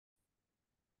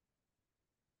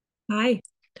Hi,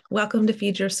 welcome to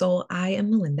Feed Your Soul. I am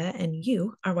Melinda, and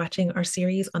you are watching our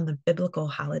series on the biblical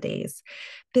holidays.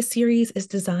 This series is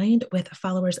designed with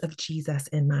followers of Jesus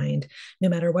in mind, no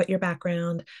matter what your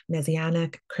background,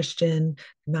 Messianic, Christian,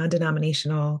 non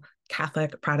denominational,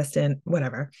 Catholic, Protestant,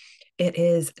 whatever. It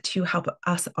is to help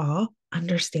us all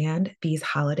understand these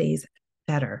holidays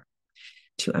better,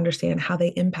 to understand how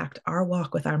they impact our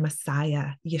walk with our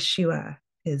Messiah, Yeshua,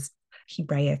 his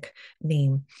Hebraic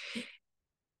name,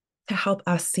 to help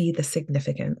us see the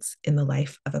significance in the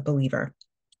life of a believer.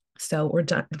 So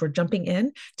we're jumping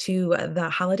in to the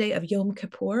holiday of Yom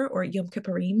Kippur, or Yom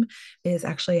Kippurim is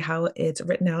actually how it's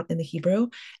written out in the Hebrew,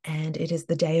 and it is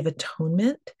the Day of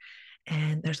Atonement.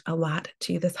 And there's a lot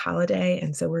to this holiday.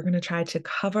 And so we're going to try to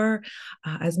cover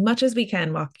as much as we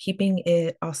can while keeping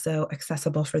it also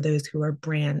accessible for those who are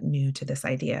brand new to this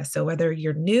idea. So whether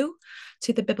you're new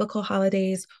to the biblical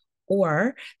holidays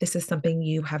or this is something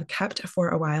you have kept for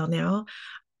a while now,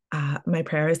 my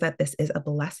prayer is that this is a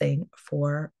blessing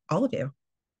for all of you,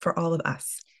 for all of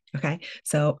us. Okay,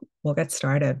 so we'll get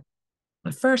started.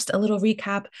 First, a little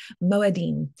recap.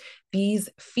 Moedim. These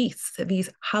feasts, these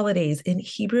holidays in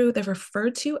Hebrew, they're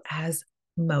referred to as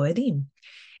Moedim.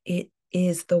 It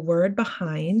is the word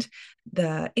behind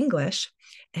the English,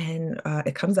 and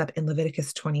it comes up in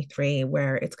Leviticus 23,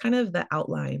 where it's kind of the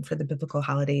outline for the biblical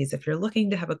holidays. If you're looking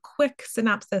to have a quick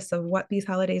synopsis of what these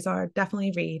holidays are,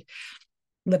 definitely read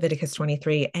Leviticus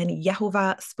 23. And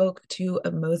Yehovah spoke to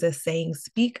Moses, saying,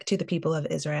 "Speak to the people of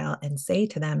Israel and say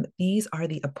to them, these are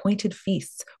the appointed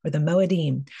feasts, or the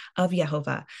Moedim of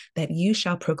Yehovah, that you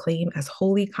shall proclaim as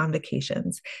holy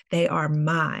convocations. They are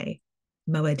my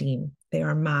Moedim. They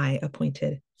are my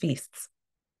appointed feasts."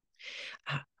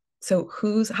 Uh, so,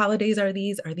 whose holidays are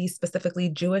these? Are these specifically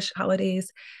Jewish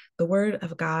holidays? The word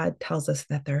of God tells us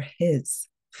that they're his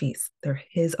feasts, they're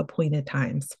his appointed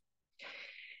times.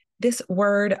 This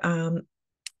word,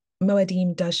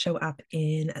 Moedim, does show up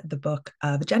in the book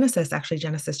of Genesis, actually,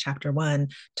 Genesis chapter 1,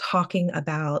 talking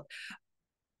about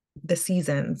the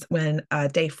seasons when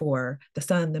day 4, the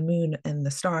sun, the moon, and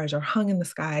the stars are hung in the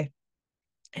sky,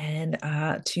 and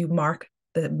to mark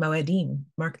the Moedim,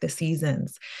 mark the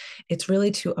seasons. It's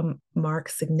really to mark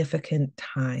significant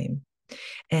time.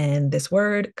 And this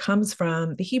word comes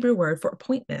from the Hebrew word for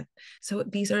appointment. So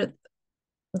these are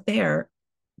there,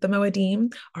 the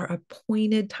Moedim are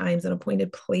appointed times and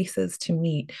appointed places to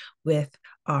meet with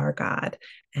our God.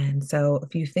 And so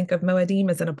if you think of Moedim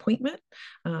as an appointment,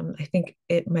 I think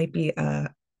it might be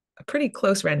a pretty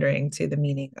close rendering to the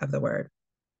meaning of the word.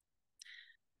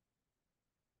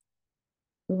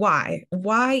 Why?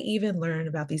 Why even learn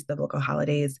about these biblical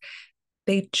holidays?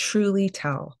 They truly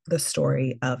tell the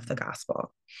story of the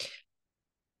gospel.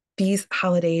 These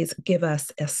holidays give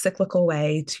us a cyclical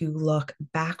way to look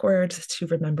backwards, to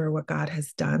remember what God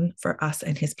has done for us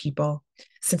and his people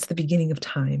since the beginning of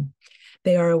time.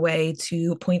 They are a way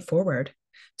to point forward,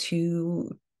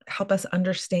 to help us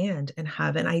understand and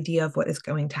have an idea of what is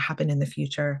going to happen in the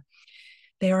future.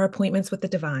 They are appointments with the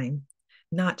divine,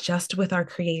 not just with our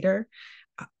Creator,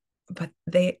 but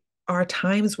they are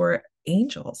times where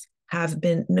angels have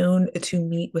been known to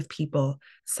meet with people.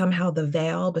 Somehow the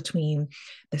veil between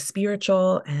the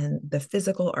spiritual and the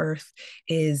physical earth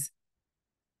is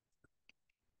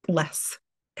less.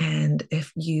 And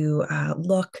if you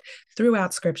look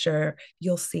throughout scripture,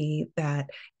 you'll see that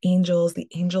angels, the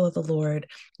angel of the Lord,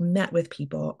 met with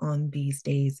people on these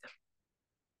days.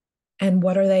 And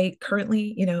what are they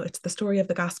currently? It's the story of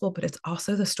the gospel, but it's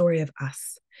also the story of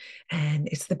us. And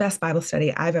it's the best Bible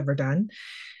study I've ever done.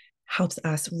 Helps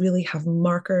us really have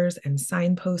markers and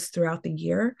signposts throughout the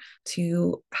year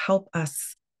to help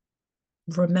us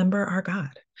remember our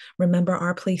God, remember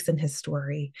our place in his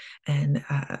story, and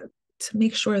to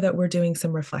make sure that we're doing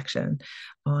some reflection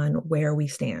on where we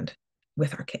stand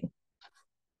with our King.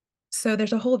 So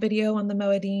there's a whole video on the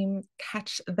Moedim.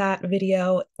 Catch that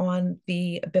video on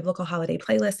the biblical holiday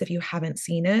playlist if you haven't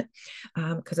seen it,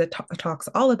 because it talks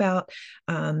all about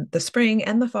the spring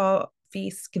and the fall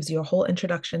feasts, gives you a whole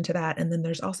introduction to that. And then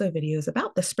there's also videos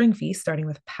about the spring feast, starting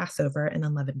with Passover and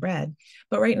unleavened bread.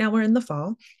 But right now we're in the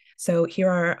fall. So here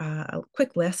are a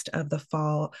quick list of the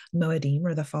fall Moedim,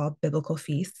 or the fall biblical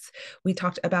feasts. We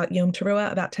talked about Yom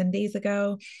Teruah about 10 days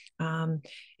ago.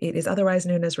 It is otherwise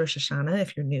known as Rosh Hashanah,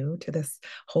 if you're new to this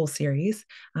whole series,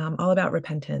 all about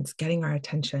repentance, getting our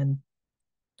attention,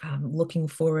 looking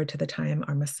forward to the time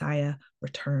our Messiah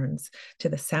returns, to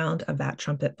the sound of that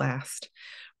trumpet blast.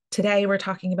 Today, we're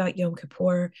talking about Yom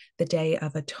Kippur, the Day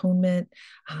of Atonement,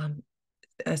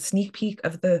 a sneak peek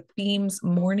of the themes: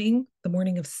 mourning, the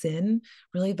mourning of sin,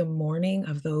 really the mourning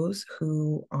of those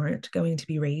who aren't going to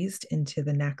be raised into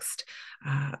the next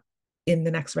in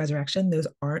the next resurrection, those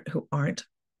who aren't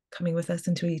coming with us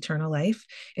into eternal life.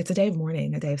 It's a day of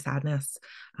mourning, a day of sadness,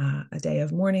 a day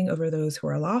of mourning over those who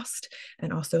are lost,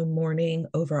 and also mourning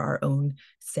over our own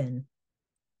sin.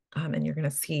 And you're going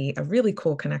to see a really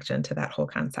cool connection to that whole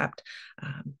concept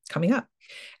coming up.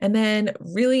 And then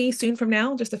really soon from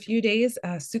now, just a few days,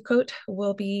 Sukkot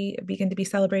will begin to be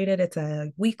celebrated. It's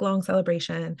a week-long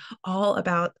celebration all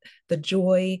about the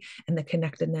joy and the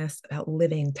connectedness about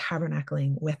living,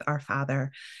 tabernacling with our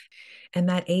Father. And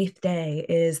that eighth day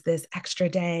is this extra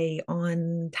day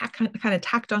kind of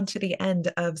tacked onto the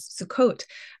end of Sukkot,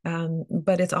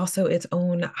 but it's also its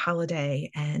own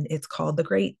holiday, and it's called the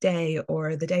Great Day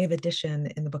or the Day of Addition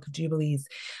in the Book of Jubilees.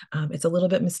 It's a little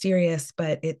bit mysterious,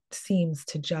 but it seems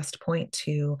to just point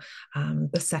to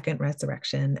the second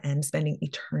resurrection and spending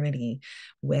eternity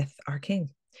with our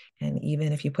King. And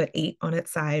even if you put 8 on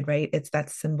its side, right, it's that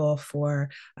symbol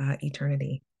for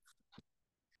eternity.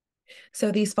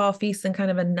 So these fall feasts, in kind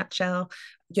of a nutshell,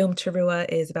 Yom Teruah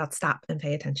is about stop and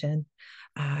pay attention.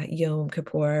 Yom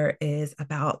Kippur is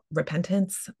about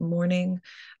repentance, mourning,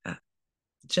 uh,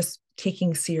 just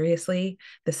taking seriously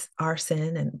this our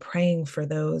sin and praying for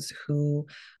those who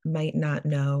might not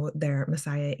know their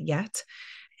Messiah yet.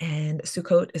 And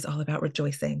Sukkot is all about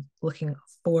rejoicing, looking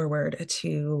forward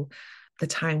to the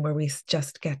time where we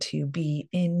just get to be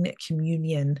in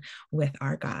communion with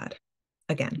our God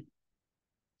again.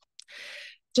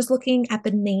 Just looking at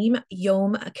the name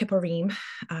Yom Kippurim,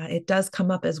 it does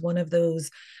come up as one of those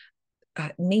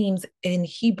names in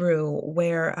Hebrew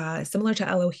where, similar to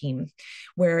Elohim,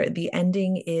 where the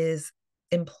ending is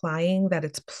implying that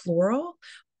it's plural,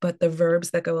 but the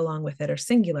verbs that go along with it are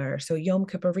singular. So Yom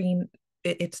Kippurim,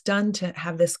 it's done to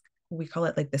have this, we call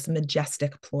it like this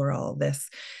majestic plural, this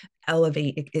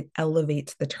it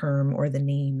elevates the term or the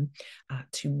name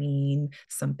to mean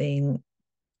something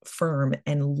firm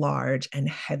and large and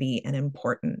heavy and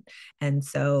important. And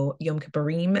so Yom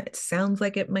Kippurim, it sounds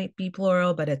like it might be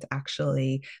plural, but it's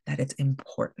actually that it's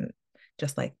important,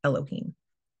 just like Elohim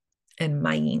and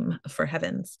Mayim for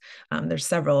heavens. There's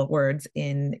several words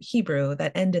in Hebrew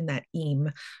that end in that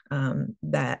im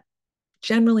that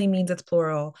generally means it's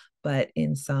plural, but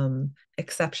in some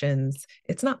exceptions,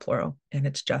 it's not plural and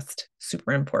it's just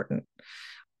super important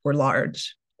or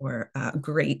large or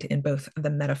great in both the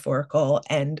metaphorical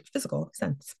and physical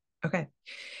sense. Okay.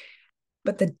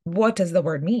 But what does the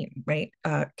word mean, right?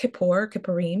 Kippur,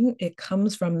 Kippurim, it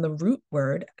comes from the root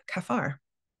word kafar.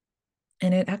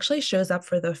 And it actually shows up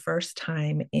for the first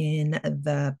time in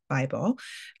the Bible,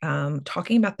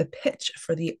 talking about the pitch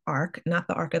for the ark, not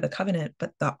the Ark of the Covenant,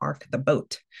 but the ark, the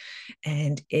boat.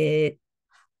 And it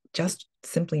just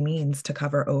simply means to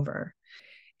cover over.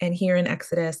 And here in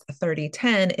Exodus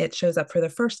 30:10, it shows up for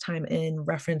the first time in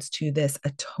reference to this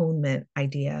atonement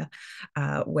idea,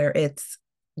 where it's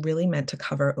really meant to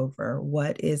cover over.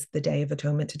 What is the Day of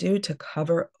Atonement to do? To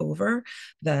cover over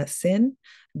the sin,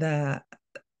 the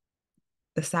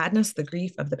sadness, the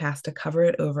grief of the past, to cover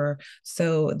it over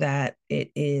so that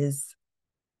it is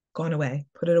gone away,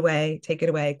 put it away, take it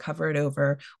away, cover it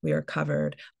over. We are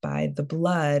covered by the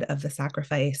blood of the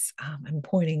sacrifice. I'm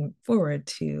pointing forward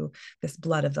to this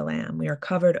blood of the Lamb. We are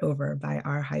covered over by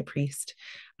our high priest.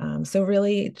 So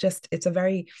really just, it's a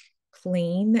very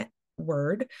plain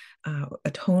word.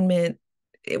 Atonement,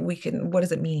 what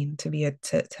does it mean to be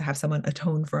to have someone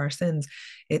atone for our sins?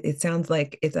 It sounds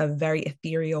like it's a very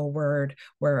ethereal word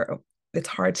where it's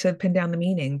hard to pin down the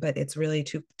meaning, but it's really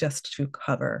just to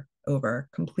cover over,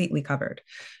 completely covered.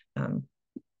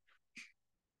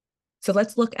 So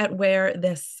let's look at where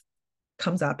this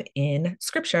comes up in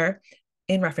scripture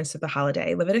in reference to the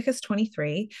holiday. Leviticus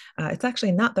 23, it's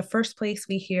actually not the first place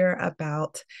we hear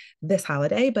about this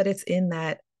holiday, but it's in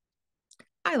that,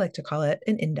 I like to call it,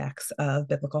 an index of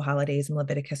biblical holidays in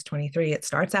Leviticus 23. It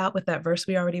starts out with that verse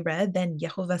we already read. Then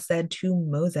Yehovah said to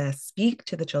Moses, speak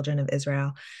to the children of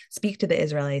Israel, speak to the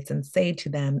Israelites and say to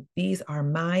them, these are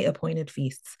my appointed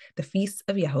feasts, the feasts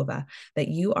of Yehovah, that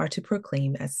you are to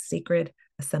proclaim as sacred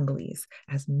assemblies,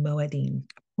 as moedim,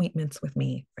 appointments with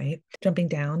me, right? Jumping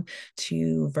down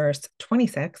to verse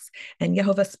 26, and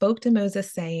Yehovah spoke to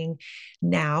Moses saying,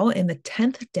 now in the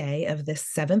 10th day of this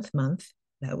 7th month,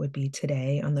 that would be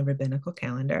today on the rabbinical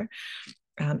calendar,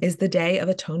 is the Day of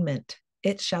Atonement.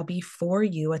 It shall be for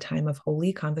you a time of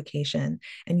holy convocation,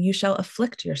 and you shall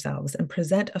afflict yourselves and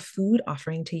present a food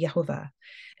offering to Yehovah.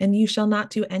 And you shall not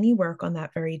do any work on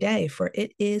that very day, for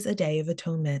it is a day of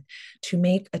atonement, to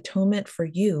make atonement for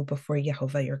you before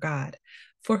Yehovah your God.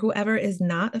 For whoever is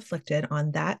not afflicted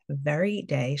on that very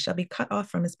day shall be cut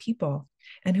off from his people.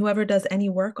 And whoever does any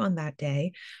work on that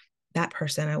day, that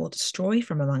person I will destroy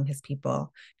from among his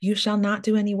people. You shall not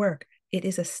do any work, It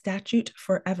is a statute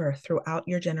forever throughout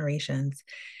your generations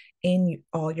in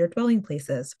all your dwelling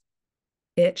places.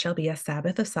 It shall be a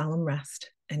Sabbath of solemn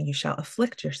rest, and you shall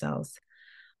afflict yourselves.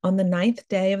 On the 9th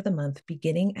day of the month,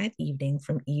 beginning at evening,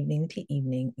 from evening to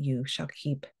evening, you shall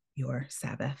keep your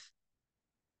Sabbath.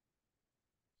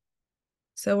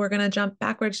 So we're going to jump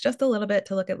backwards just a little bit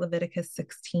to look at Leviticus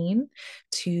 16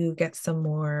 to get some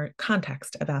more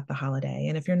context about the holiday.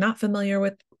 And if you're not familiar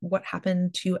with what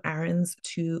happened to Aaron's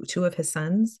two of his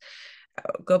sons,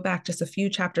 go back just a few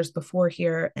chapters before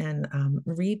here and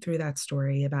read through that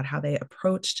story about how they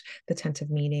approached the tent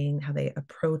of meeting, how they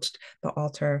approached the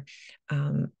altar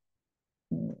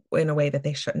in a way that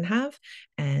they shouldn't have.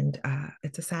 And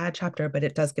it's a sad chapter, but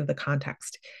it does give the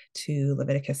context to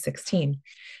Leviticus 16.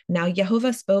 Now,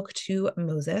 Jehovah spoke to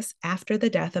Moses after the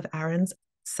death of Aaron's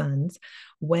sons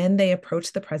when they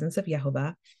approached the presence of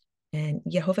Jehovah. And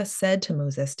Jehovah said to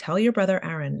Moses, "Tell your brother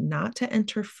Aaron not to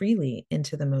enter freely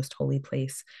into the most holy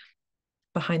place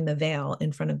behind the veil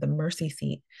in front of the mercy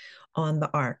seat on the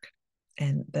ark."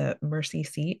 And the mercy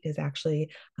seat is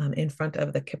actually in front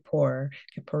of the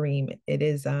Kippurim. It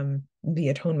is the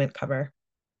atonement cover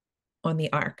on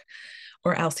the ark,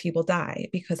 or else he will die,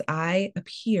 because I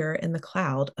appear in the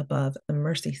cloud above the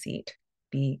mercy seat,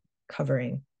 the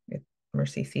covering.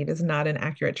 Mercy seat is not an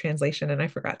accurate translation, and I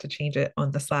forgot to change it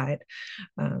on the slide.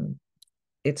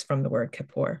 It's from the word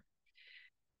kippur,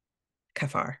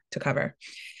 kafar, to cover.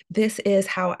 This is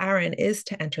how Aaron is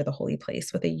to enter the holy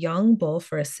place: with a young bull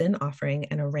for a sin offering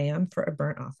and a ram for a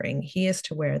burnt offering. He is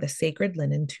to wear the sacred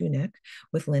linen tunic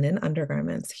with linen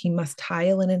undergarments. He must tie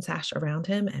a linen sash around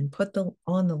him and put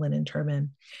on the linen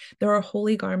turban. There are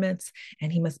holy garments,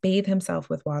 and he must bathe himself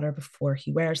with water before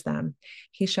he wears them.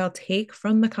 He shall take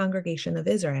from the congregation of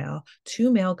Israel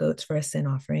 2 male goats for a sin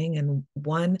offering and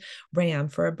 1 ram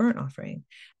for a burnt offering.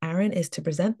 Aaron is to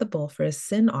present the bull for his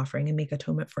sin offering and make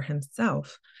atonement for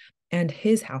himself and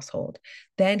his household.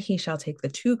 Then he shall take the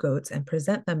 2 goats and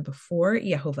present them before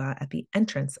Jehovah at the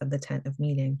entrance of the tent of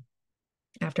meeting.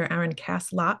 After Aaron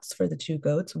casts lots for the 2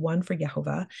 goats, one for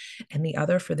Jehovah and the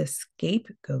other for the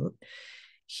scapegoat,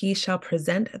 he shall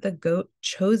present the goat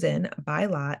chosen by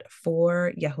lot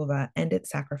for Jehovah and its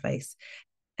sacrifice,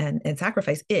 and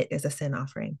sacrifice it as a sin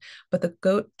offering. But the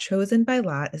goat chosen by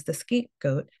lot as the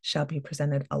scapegoat shall be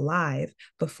presented alive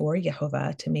before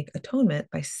Jehovah to make atonement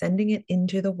by sending it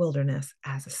into the wilderness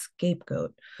as a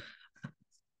scapegoat.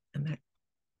 And that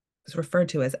is referred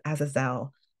to as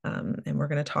Azazel. And we're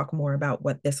going to talk more about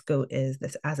what this goat is,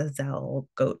 this Azazel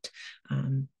goat,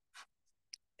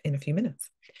 in a few minutes.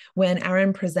 When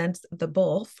Aaron presents the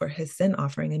bull for his sin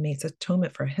offering and makes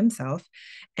atonement for himself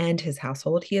and his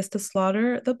household, he is to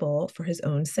slaughter the bull for his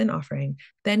own sin offering.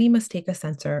 Then he must take a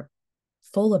censer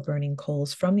full of burning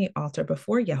coals from the altar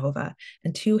before Jehovah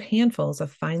and 2 handfuls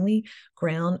of finely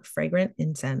ground fragrant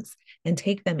incense and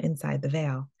take them inside the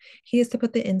veil. He is to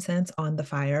put the incense on the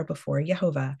fire before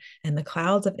Jehovah, and the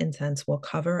clouds of incense will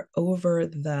cover over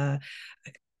the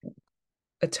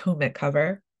atonement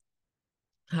cover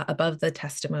above the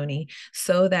testimony,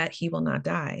 so that he will not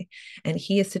die. And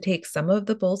he is to take some of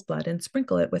the bull's blood and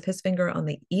sprinkle it with his finger on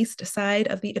the east side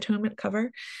of the atonement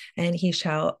cover, and he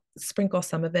shall sprinkle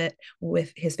some of it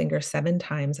with his finger 7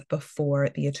 times before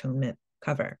the atonement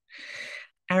cover.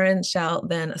 Aaron shall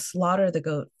then slaughter the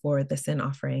goat for the sin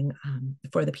offering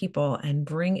for the people and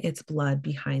bring its blood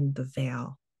behind the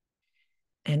veil.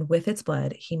 And with its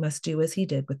blood, he must do as he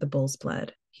did with the bull's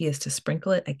blood. He is to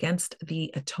sprinkle it against the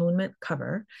atonement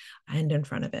cover and in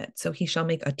front of it. So he shall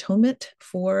make atonement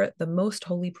for the most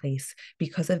holy place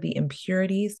because of the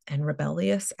impurities and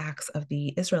rebellious acts of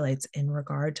the Israelites in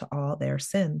regard to all their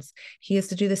sins. He is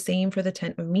to do the same for the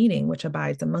tent of meeting, which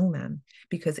abides among them,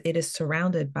 because it is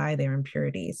surrounded by their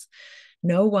impurities.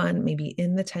 No one may be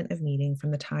in the tent of meeting from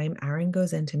the time Aaron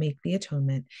goes in to make the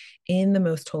atonement in the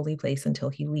most holy place until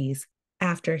he leaves,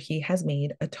 after he has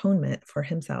made atonement for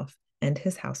himself and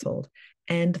his household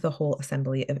and the whole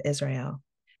assembly of Israel.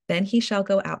 Then he shall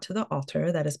go out to the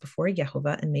altar that is before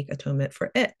Jehovah and make atonement for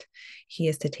it. He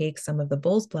is to take some of the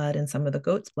bull's blood and some of the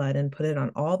goat's blood and put it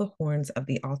on all the horns of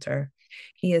the altar.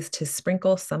 He is to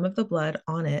sprinkle some of the blood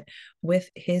on it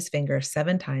with his finger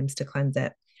 7 times to cleanse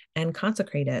it and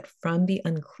consecrate it from the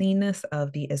uncleanness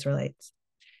of the Israelites.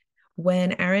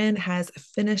 When Aaron has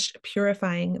finished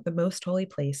purifying the most holy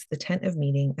place, the tent of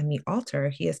meeting, and the altar,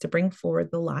 he is to bring forward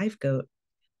the live goat.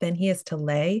 Then he is to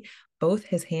lay both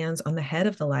his hands on the head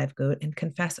of the live goat and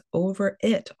confess over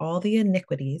it all the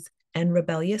iniquities and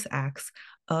rebellious acts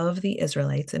of the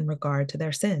Israelites in regard to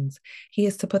their sins. He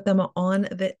is to put them on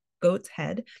the goat's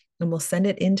head and will send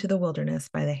it into the wilderness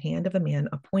by the hand of a man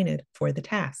appointed for the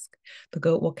task. The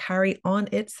goat will carry on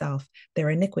itself their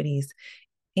iniquities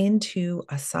into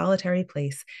a solitary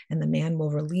place, and the man will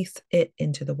release it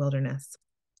into the wilderness.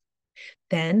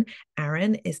 Then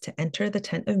Aaron is to enter the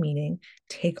tent of meeting,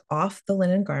 take off the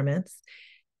linen garments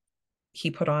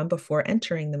he put on before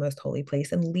entering the most holy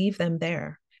place, and leave them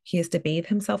there. He is to bathe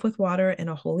himself with water in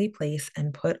a holy place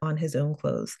and put on his own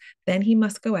clothes. Then he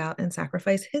must go out and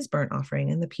sacrifice his burnt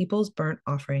offering and the people's burnt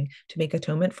offering to make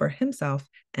atonement for himself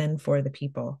and for the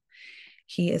people.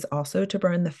 He is also to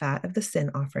burn the fat of the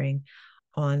sin offering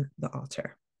on the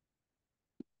altar.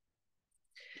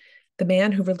 The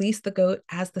man who released the goat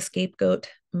as the scapegoat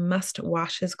must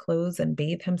wash his clothes and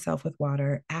bathe himself with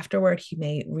water. Afterward, he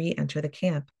may re-enter the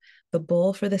camp. The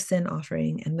bull for the sin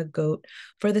offering and the goat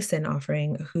for the sin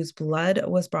offering, whose blood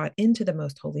was brought into the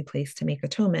most holy place to make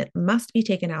atonement, must be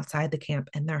taken outside the camp,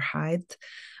 and their hides,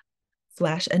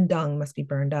 flesh, and dung must be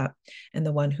burned up. And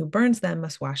the one who burns them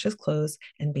must wash his clothes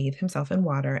and bathe himself in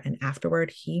water, and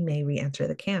afterward he may re-enter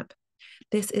the camp.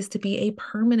 This is to be a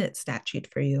permanent statute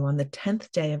for you. On the 10th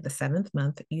day of the 7th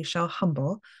month, you shall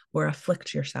humble or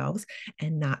afflict yourselves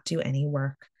and not do any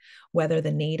work, whether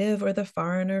the native or the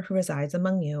foreigner who resides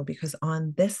among you, because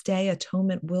on this day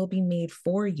atonement will be made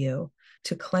for you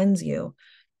to cleanse you,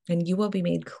 and you will be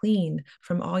made clean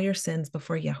from all your sins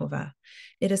before Jehovah.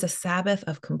 It is a Sabbath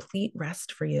of complete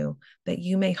rest for you, that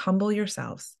you may humble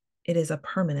yourselves. It is a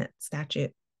permanent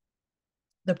statute.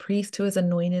 The priest who is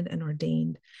anointed and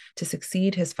ordained to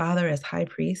succeed his father as high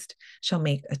priest shall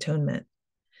make atonement.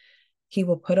 He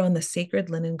will put on the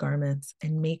sacred linen garments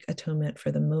and make atonement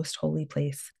for the most holy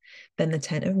place, then the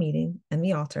tent of meeting and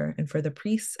the altar, and for the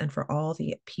priests and for all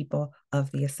the people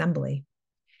of the assembly.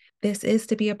 This is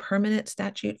to be a permanent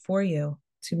statute for you,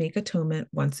 to make atonement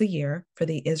once a year for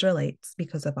the Israelites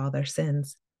because of all their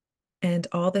sins. And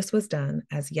all this was done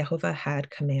as Jehovah had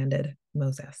commanded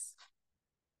Moses.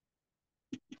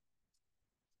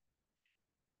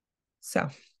 So,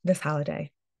 this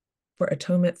holiday, for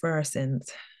atonement for our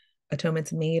sins,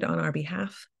 atonements made on our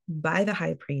behalf by the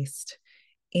high priest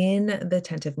in the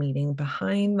tent of meeting,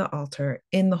 behind the altar,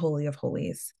 in the Holy of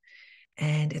Holies.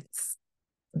 And it's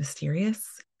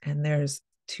mysterious. And there's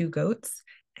two goats,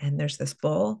 and there's this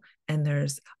bull, and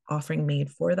there's offering made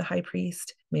for the high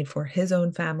priest, made for his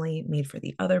own family, made for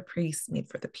the other priests, made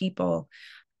for the people.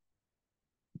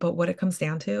 But what it comes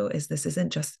down to is this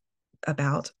isn't just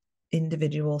about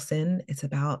individual sin. It's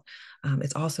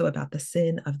also about the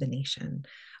sin of the nation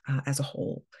as a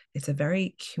whole. It's a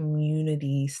very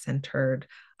community-centered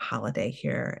holiday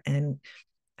here. And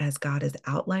as God is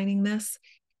outlining this,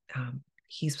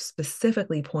 he's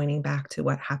specifically pointing back to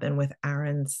what happened with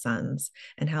Aaron's sons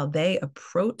and how they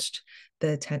approached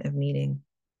the tent of meeting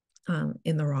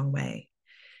in the wrong way.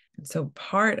 And so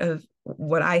part of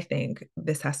what I think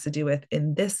this has to do with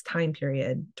in this time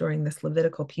period during this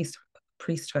Levitical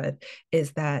priesthood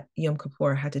is that Yom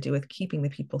Kippur had to do with keeping the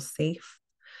people safe.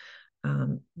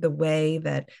 The way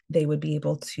that they would be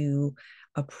able to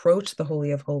approach the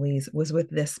Holy of Holies was with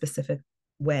this specific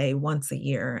way once a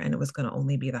year, and it was going to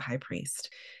only be the high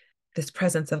priest. This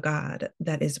presence of God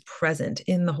that is present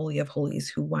in the Holy of Holies,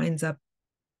 who winds up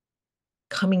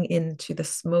coming into the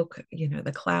smoke,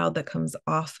 the cloud that comes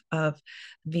off of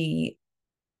the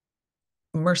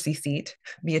mercy seat,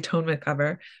 the atonement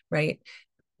cover, right?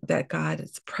 That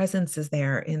God's presence is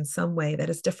there in some way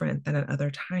that is different than at other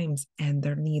times. And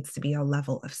there needs to be a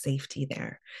level of safety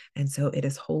there. And so it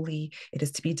is holy. It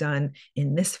is to be done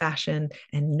in this fashion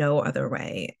and no other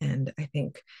way. And I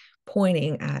think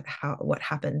pointing at what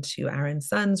happened to Aaron's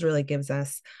sons really gives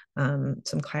us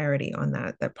some clarity on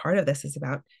that part of this is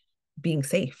about being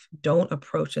safe. Don't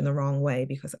approach in the wrong way,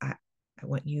 because I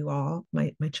want you all,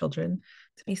 my children,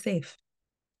 to be safe.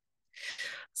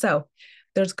 So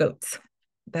there's goats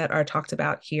that are talked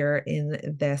about here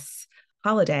in this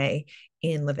holiday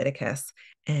in Leviticus.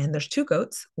 And there's two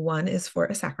goats. One is for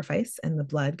a sacrifice, and the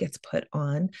blood gets put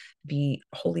on the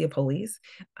Holy of Holies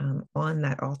on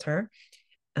that altar,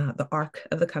 the Ark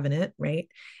of the Covenant, right?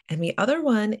 And the other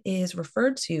one is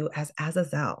referred to as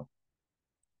Azazel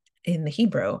in the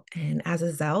Hebrew. And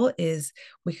Azazel is,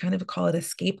 we kind of call it a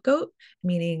scapegoat,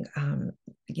 meaning,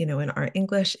 in our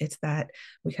English, it's that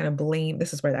we kind of blame,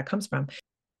 this is where that comes from.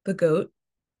 The goat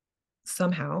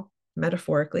somehow,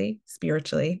 metaphorically,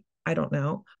 spiritually, I don't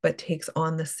know, but takes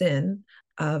on the sin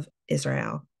of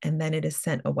Israel, and then it is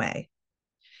sent away.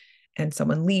 And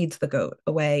someone leads the goat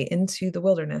away into the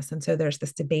wilderness. And so there's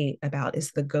this debate about,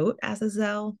 is the goat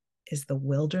Azazel? Is the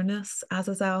wilderness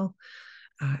Azazel?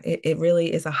 It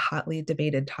really is a hotly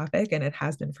debated topic, and it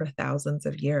has been for thousands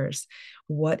of years.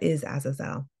 What is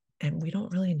Azazel? And we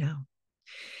don't really know.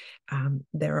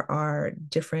 There are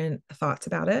different thoughts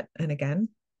about it. And again,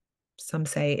 some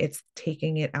say it's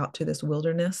taking it out to this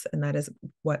wilderness, and that is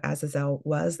what Azazel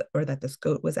was, or that this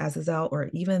goat was Azazel, or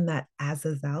even that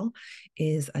Azazel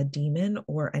is a demon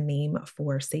or a name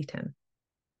for Satan.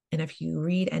 And if you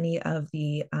read any of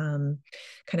the kind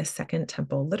of Second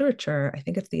Temple literature, I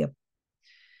think it's the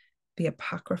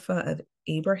Apocrypha of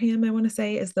Abraham, I want to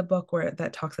say, is the book where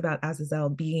that talks about Azazel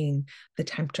being the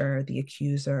tempter, the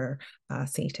accuser,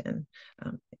 Satan.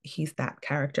 He's that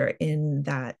character in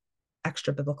that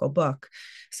extra biblical book.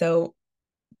 So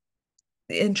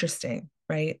interesting,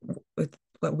 right? With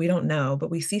what we don't know,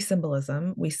 but we see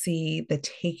symbolism. We see the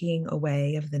taking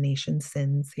away of the nation's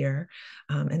sins here,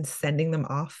 and sending them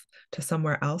off to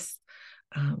somewhere else.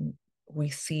 We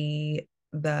see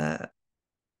the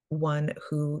one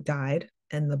who died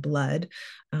and the blood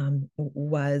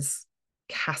was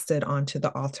casted onto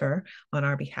the altar on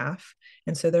our behalf.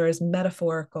 And so there is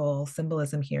metaphorical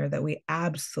symbolism here that we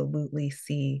absolutely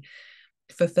see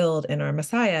fulfilled in our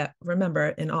Messiah. Remember,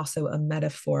 in also a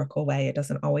metaphorical way. It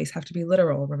doesn't always have to be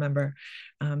literal. Remember,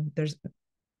 there's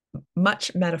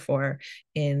much metaphor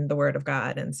in the Word of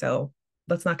God. And so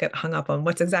let's not get hung up on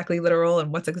what's exactly literal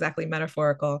and what's exactly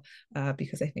metaphorical,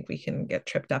 because I think we can get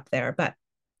tripped up there. But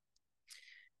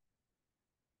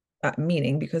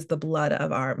meaning, because the blood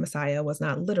of our Messiah was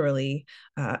not literally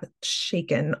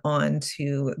shaken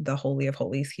onto the Holy of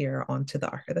Holies here, onto the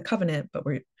Ark of the Covenant, but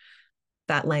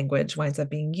that language winds up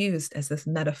being used as this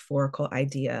metaphorical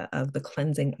idea of the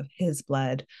cleansing of his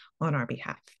blood on our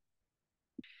behalf.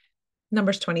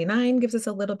 Numbers 29 gives us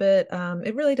a little bit,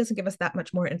 it really doesn't give us that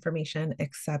much more information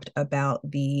except about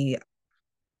the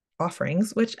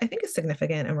offerings, which I think is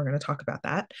significant, and we're going to talk about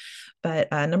that.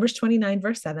 But Numbers 29,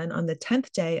 verse 7, on the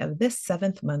 10th day of this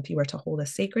 7th month, you are to hold a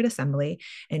sacred assembly,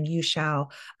 and you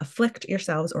shall afflict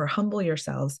yourselves or humble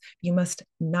yourselves. You must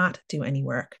not do any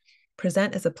work.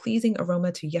 Present as a pleasing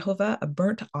aroma to Jehovah a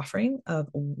burnt offering of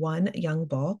 1 young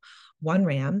bull, 1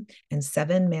 ram, and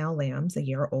 7 male lambs a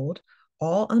year old,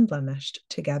 all unblemished,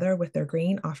 together with their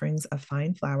grain offerings of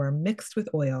fine flour mixed with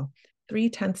oil,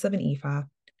 3/10 of an ephah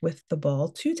with the bull,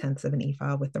 2/10 of an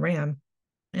ephah with the ram,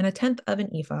 and 1/10 of an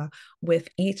ephah with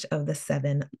each of the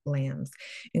 7 lambs.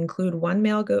 Include 1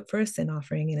 male goat for a sin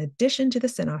offering, in addition to the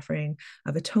sin offering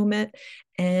of atonement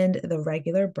and the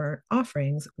regular burnt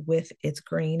offerings with its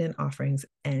grain and offerings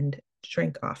and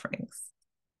drink offerings.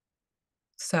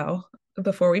 So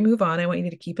before we move on, I want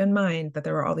you to keep in mind that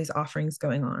there are all these offerings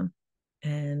going on,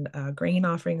 and grain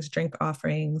offerings, drink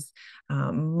offerings,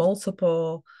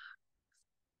 multiple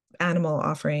animal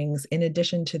offerings, in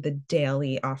addition to the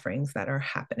daily offerings that are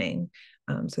happening.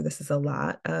 So this is a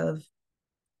lot of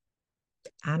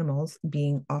animals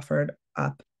being offered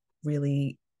up,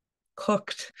 really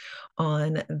cooked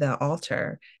on the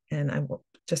altar. And I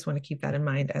just want to keep that in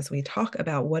mind as we talk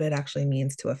about what it actually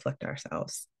means to afflict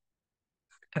ourselves.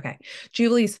 Okay,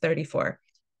 Jubilees 34.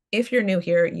 If you're new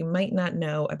here, you might not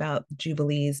know about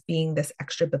Jubilees being this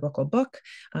extra biblical book.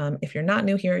 If you're not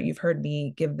new here, you've heard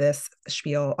me give this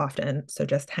spiel often, so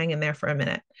just hang in there for a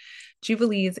minute.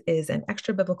 Jubilees is an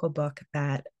extra biblical book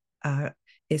that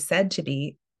is said to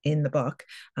be in the book,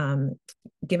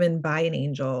 given by an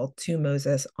angel to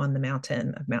Moses on the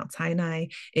mountain of Mount Sinai.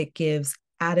 It gives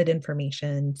added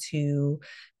information to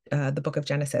the book of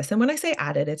Genesis. And when I say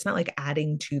added, it's not like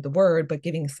adding to the word, but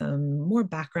giving some more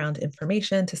background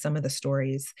information to some of the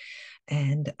stories.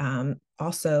 And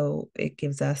also, it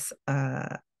gives us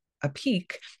a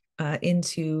peek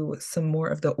into some more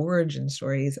of the origin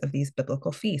stories of these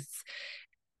biblical feasts,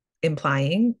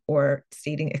 implying or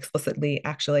stating explicitly,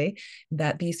 actually,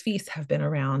 that these feasts have been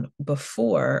around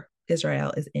before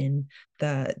Israel is in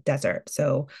the desert.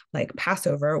 So, like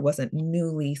Passover wasn't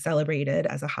newly celebrated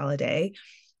as a holiday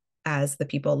as the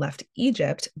people left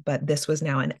Egypt, but this was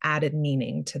now an added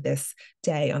meaning to this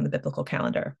day on the biblical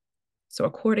calendar. So,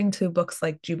 according to books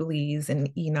like Jubilees and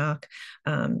Enoch,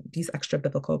 these extra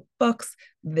biblical books,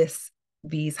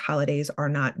 these holidays are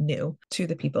not new to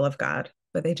the people of God,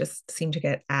 but they just seem to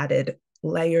get added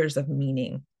layers of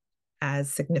meaning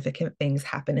as significant things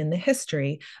happen in the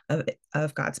history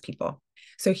of God's people.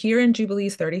 So, here in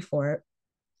Jubilees 34,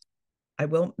 I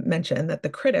will mention that the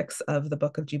critics of the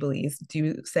Book of Jubilees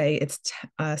do say it's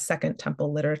Second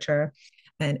Temple literature,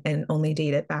 and only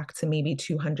date it back to maybe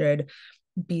 200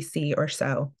 BC or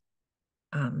so.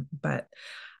 But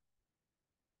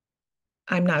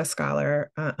I'm not a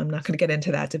scholar. I'm not going to get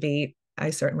into that debate.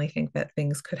 I certainly think that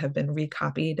things could have been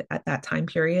recopied at that time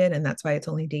period, and that's why it's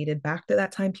only dated back to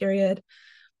that time period.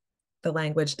 The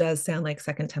language does sound like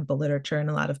Second Temple literature in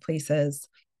a lot of places.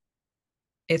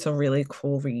 It's a really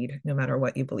cool read, no matter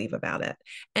what you believe about it.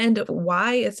 And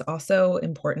why it's also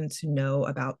important to know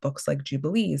about books like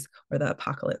Jubilees or the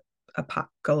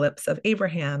Apocalypse of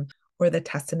Abraham or the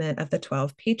Testament of the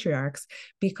 12 Patriarchs,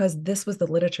 because this was the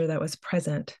literature that was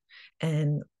present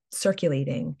and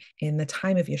circulating in the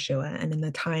time of Yeshua and in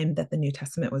the time that the New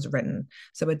Testament was written.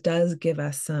 So it does give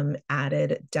us some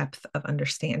added depth of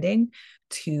understanding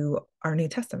to our New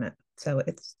Testament. So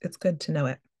it's good to know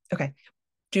it. Okay,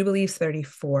 Jubilees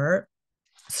 34,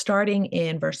 starting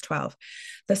in verse 12.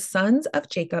 The sons of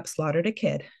Jacob slaughtered a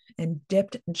kid and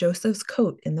dipped Joseph's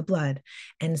coat in the blood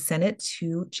and sent it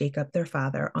to Jacob their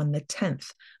father on the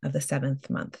 10th of the seventh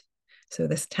month. So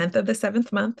this 10th of the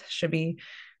seventh month should be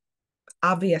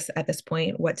obvious at this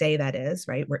point what day that is,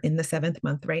 right? We're in the seventh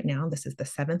month right now. This is the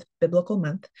seventh biblical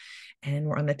month, and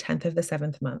we're on the 10th of the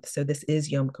seventh month. So this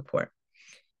is Yom Kippur.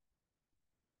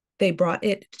 They brought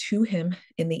it to him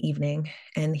in the evening,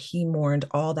 and he mourned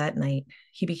all that night.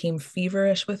 He became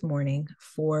feverish with mourning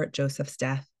for Joseph's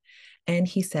death. And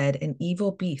he said, an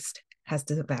evil beast has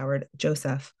devoured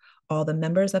Joseph. All the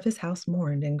members of his house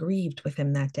mourned and grieved with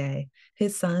him that day.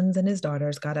 His sons and his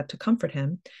daughters got up to comfort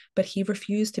him, but he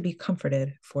refused to be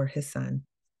comforted for his son.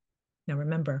 Now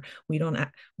remember,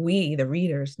 we, the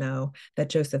readers, know that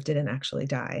Joseph didn't actually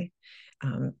die.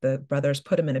 The brothers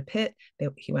put him in a pit.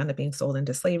 He wound up being sold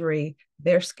into slavery.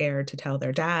 They're scared to tell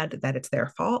their dad that it's their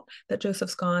fault that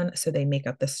Joseph's gone. So they make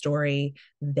up the story.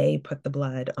 They put the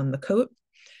blood on the coat,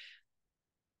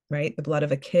 right? The blood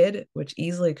of a kid, which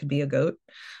easily could be a goat.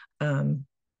 And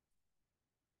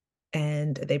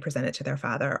they present it to their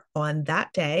father. On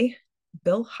that day,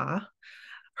 Bilhah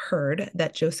heard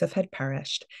that Joseph had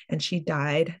perished, and she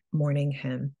died mourning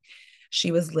him.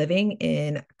 She was living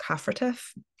in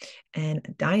Kaphrateph,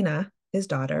 and Dinah, his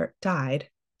daughter, died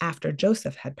after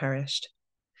Joseph had perished.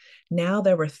 Now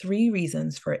there were 3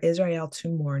 reasons for Israel to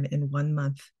mourn in 1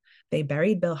 month. They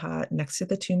buried Bilhah next to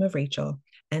the tomb of Rachel,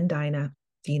 and Dinah,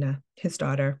 his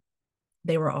daughter.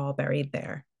 They were all buried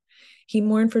there. He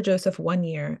mourned for Joseph 1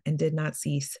 year and did not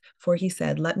cease, for he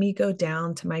said, let me go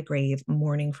down to my grave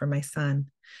mourning for my son.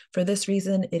 For this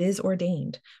reason, it is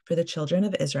ordained for the children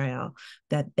of Israel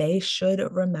that they should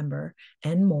remember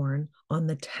and mourn on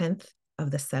the 10th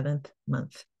of the 7th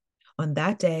month. On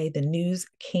that day, the news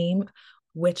came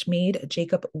which made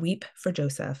Jacob weep for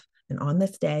Joseph. And on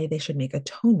this day, they should make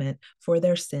atonement for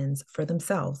their sins for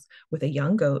themselves with a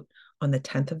young goat on the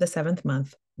 10th of the 7th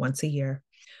month once a year.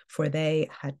 For they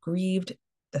had grieved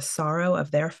the sorrow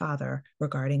of their father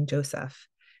regarding Joseph.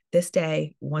 This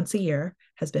day, once a year,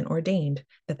 has been ordained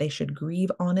that they should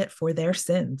grieve on it for their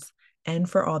sins and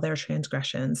for all their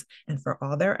transgressions and for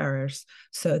all their errors,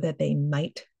 so that they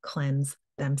might cleanse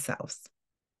themselves.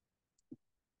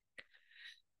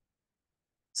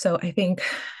 So I think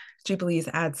Jubilees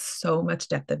adds so much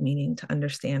depth of meaning to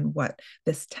understand what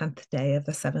this 10th day of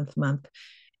the 7th month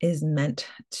is meant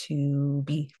to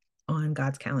be on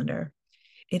God's calendar.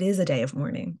 It is a day of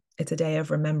mourning. It's a day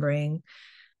of remembering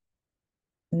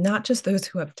not just those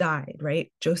who have died, right?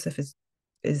 Joseph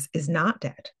is not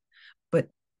dead, but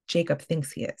Jacob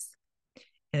thinks he is.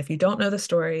 And if you don't know the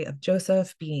story of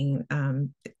Joseph being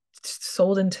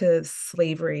sold into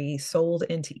slavery, sold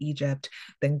into Egypt,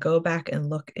 then go back and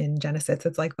look in Genesis.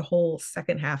 It's like the whole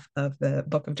second half of the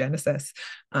book of Genesis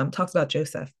talks about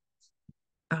Joseph,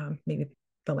 maybe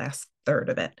the last third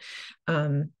of it.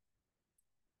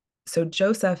 So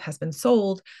Joseph has been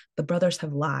sold. The brothers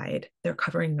have lied. They're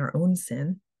covering their own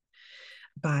sin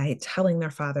by telling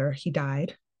their father he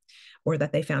died, or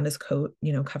that they found his coat,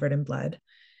 covered in blood.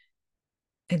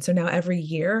 And so now every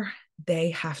year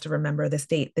they have to remember this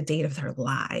date, the date of their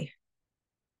lie.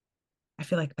 I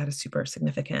feel like that is super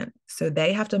significant. So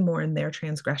they have to mourn their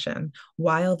transgression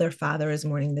while their father is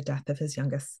mourning the death of his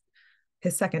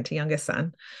second to youngest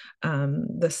son,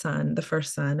 the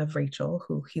first son of Rachel,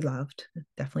 who he loved,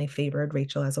 definitely favored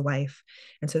Rachel as a wife.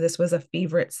 And so this was a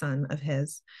favorite son of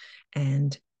his.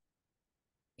 And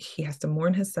he has to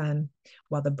mourn his son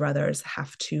while the brothers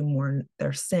have to mourn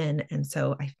their sin. And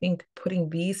so I think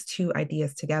putting these 2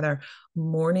 ideas together,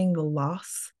 mourning the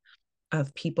loss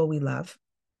of people we love,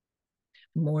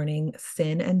 mourning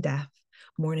sin and death,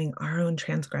 mourning our own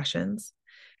transgressions.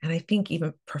 And I think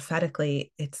even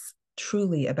prophetically, it's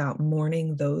truly about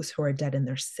mourning those who are dead in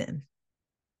their sin,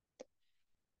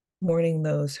 mourning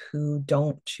those who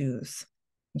don't choose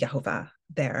Yehovah,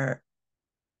 their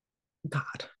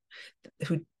God,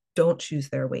 who don't choose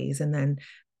their ways. And then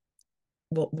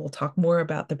we'll talk more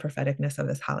about the propheticness of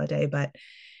this holiday, but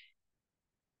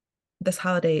this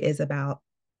holiday is about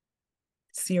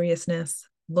seriousness,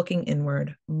 looking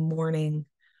inward, mourning,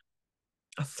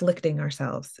 Afflicting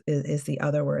ourselves is the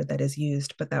other word that is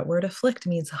used, but that word afflict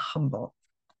means humble.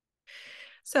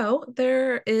 So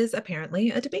there is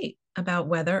apparently a debate about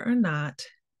whether or not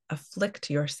afflict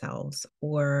yourselves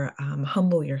or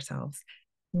humble yourselves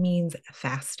means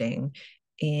fasting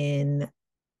in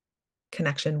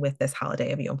connection with this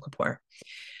holiday of Yom Kippur.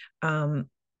 Um,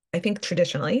 I think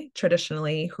traditionally,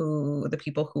 who the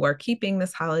people who are keeping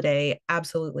this holiday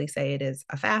absolutely say it is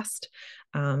a fast.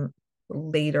 Um,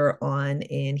 Later on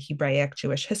in Hebraic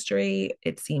Jewish history,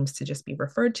 it seems to just be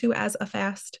referred to as a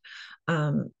fast.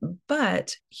 Um,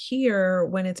 but here,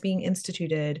 when it's being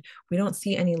instituted, we don't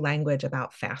see any language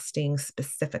about fasting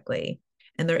specifically.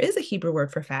 And there is a Hebrew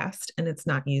word for fast, and it's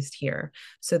not used here.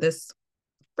 So this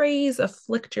phrase,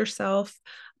 afflict yourself,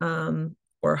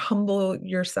 or humble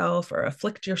yourself, or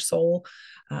afflict your soul,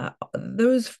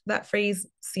 that phrase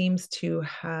seems to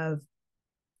have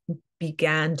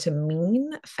began to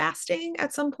mean fasting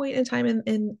at some point in time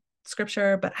in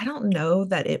scripture, but I don't know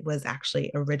that it was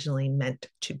actually originally meant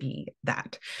to be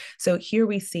that. So here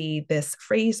we see this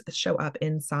phrase show up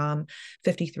in Psalm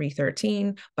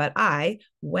 53:13. But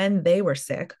when they were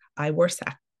sick, I wore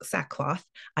sackcloth.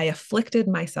 I afflicted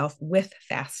myself with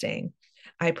fasting.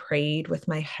 I prayed with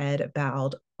my head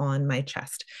bowed on my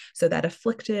chest. So that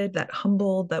afflicted, that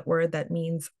humbled, that word that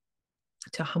means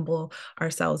to humble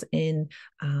ourselves in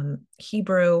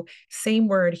Hebrew, same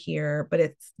word here,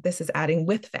 but this is adding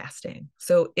with fasting.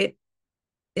 So it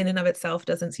in and of itself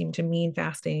doesn't seem to mean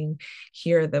fasting.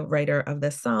 Here, the writer of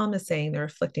this psalm is saying they're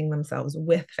afflicting themselves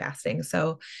with fasting.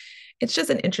 So it's just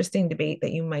an interesting debate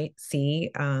that you might see.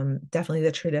 Definitely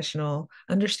the traditional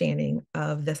understanding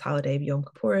of this holiday of Yom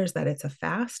Kippur is that it's a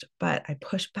fast, but I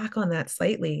push back on that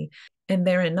slightly. And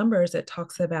there in Numbers, it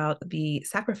talks about the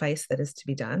sacrifice that is to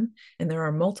be done. And there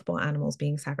are multiple animals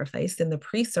being sacrificed, and the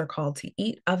priests are called to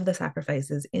eat of the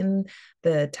sacrifices in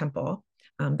the temple.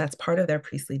 That's part of their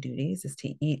priestly duties, is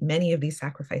to eat. Many of these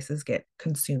sacrifices get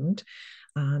consumed.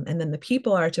 And then the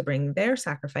people are to bring their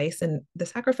sacrifice, and the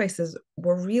sacrifices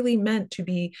were really meant to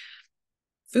be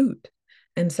food.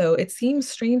 And so it seems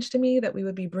strange to me that we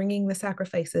would be bringing the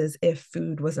sacrifices if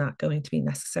food was not going to be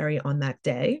necessary on that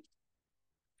day.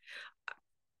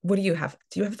 What do you have?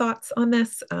 Do you have thoughts on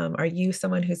this? Are you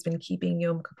someone who's been keeping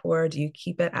Yom Kippur? Do you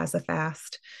keep it as a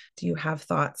fast? Do you have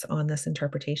thoughts on this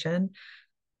interpretation?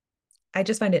 I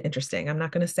just find it interesting. I'm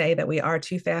not going to say that we are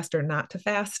too fast or not to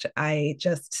fast. I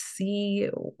just see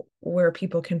where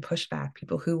people can push back,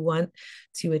 people who want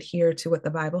to adhere to what the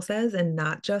Bible says and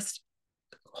not just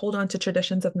hold on to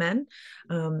traditions of men.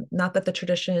 Not that the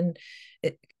tradition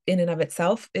in and of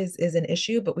itself is an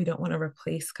issue, but we don't want to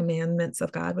replace commandments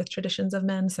of God with traditions of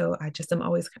men. So I just am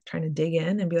always trying to dig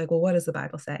in and be like, well, what does the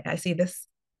Bible say? I see this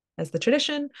as the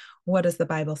tradition. What does the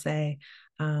Bible say?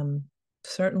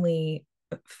 Certainly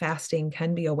fasting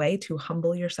can be a way to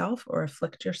humble yourself or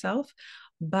afflict yourself.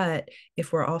 But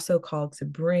if we're also called to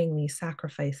bring these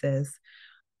sacrifices,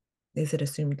 is it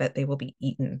assumed that they will be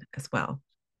eaten as well?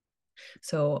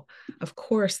 So, of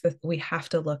course, we have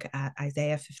to look at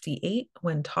Isaiah 58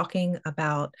 when talking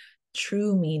about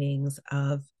true meanings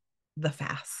of the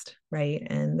fast, right?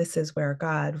 And this is where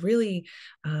God really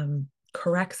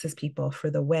corrects his people for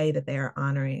the way that they are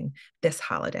honoring this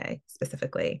holiday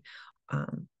specifically.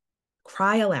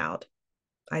 Cry aloud,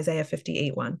 Isaiah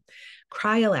 58:1.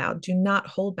 Cry aloud, do not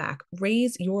hold back.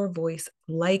 Raise your voice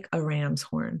like a ram's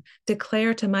horn.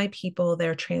 Declare to my people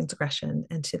their transgression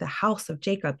and to the house of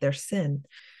Jacob their sin.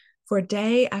 For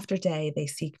day after day they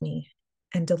seek me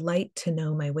and delight to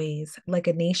know my ways, like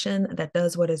a nation that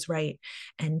does what is right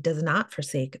and does not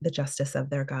forsake the justice of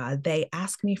their God. They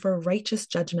ask me for righteous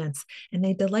judgments, and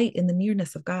they delight in the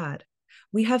nearness of God.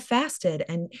 We have fasted,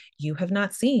 and you have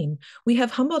not seen. We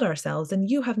have humbled ourselves, and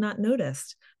you have not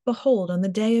noticed. Behold, on the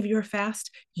day of your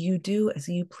fast, you do as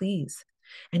you please,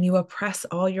 and you oppress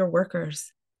all your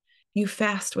workers. You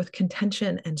fast with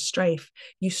contention and strife.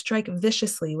 You strike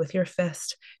viciously with your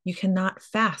fist. You cannot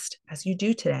fast as you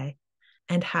do today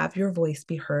and have your voice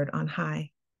be heard on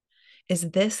high.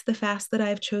 Is this the fast that I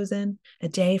have chosen? A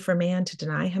day for man to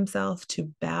deny himself,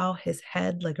 to bow his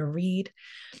head like a reed,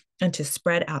 and to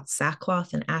spread out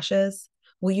sackcloth and ashes?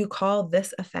 Will you call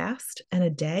this a fast and a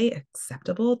day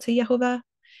acceptable to Jehovah?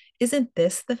 Isn't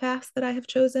this the fast that I have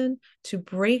chosen? To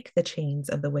break the chains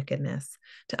of the wickedness,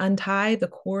 to untie the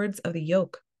cords of the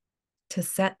yoke, to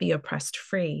set the oppressed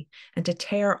free, and to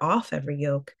tear off every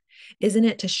yoke? Isn't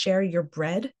it to share your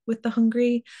bread with the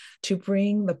hungry, to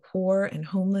bring the poor and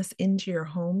homeless into your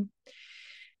home,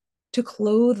 to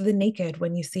clothe the naked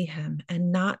when you see him,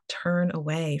 and not turn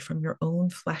away from your own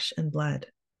flesh and blood?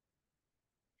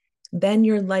 Then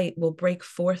your light will break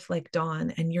forth like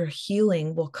dawn, and your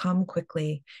healing will come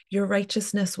quickly. Your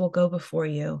righteousness will go before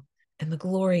you, and the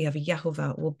glory of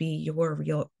Yehovah will be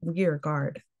your rear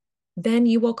guard. Then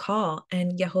you will call,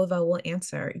 and Yehovah will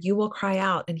answer. You will cry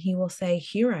out, and he will say,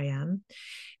 Here I am.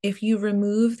 If you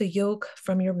remove the yoke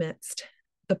from your midst,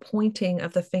 the pointing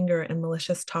of the finger and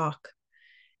malicious talk,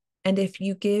 and if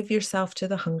you give yourself to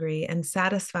the hungry and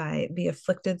satisfy the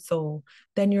afflicted soul,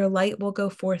 then your light will go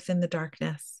forth in the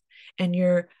darkness, and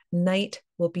your night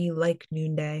will be like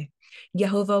noonday.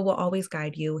 Jehovah will always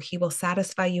guide you. He will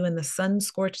satisfy you in the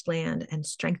sun-scorched land and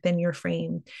strengthen your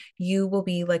frame. You will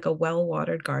be like a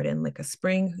well-watered garden, like a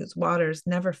spring whose waters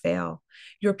never fail.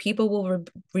 Your people will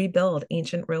rebuild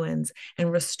ancient ruins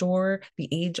and restore the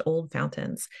age-old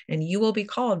fountains, and you will be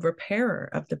called repairer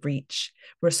of the breach,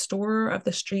 restorer of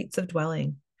the streets of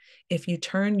dwelling. If you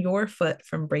turn your foot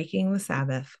from breaking the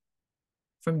Sabbath,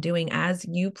 from doing as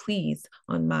you please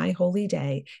on my holy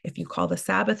day, if you call the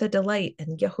Sabbath a delight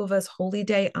and Jehovah's holy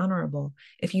day honorable,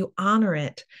 if you honor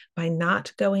it by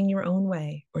not going your own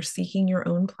way or seeking your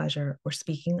own pleasure or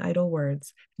speaking idle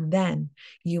words, then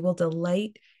you will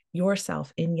delight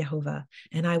yourself in Jehovah,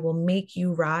 and I will make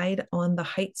you ride on the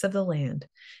heights of the land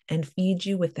and feed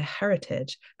you with the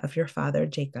heritage of your father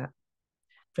Jacob.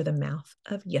 For the mouth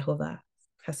of Jehovah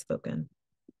has spoken.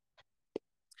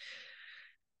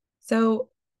 So,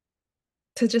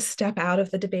 to just step out of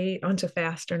the debate on to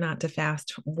fast or not to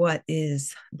fast, what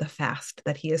is the fast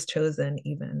that he has chosen,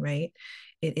 even, right?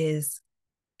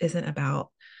 Isn't about,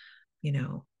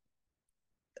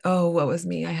 oh, what was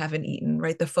me? I haven't eaten,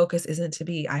 right? The focus isn't to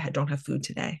be, don't have food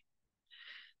today.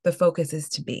 The focus is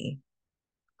to be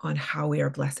on how we are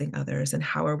blessing others and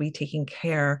how are we taking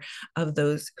care of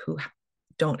those who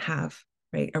don't have,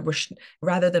 right?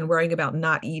 Rather than worrying about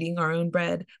not eating our own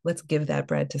bread, let's give that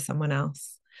bread to someone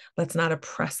else. Let's not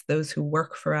oppress those who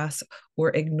work for us or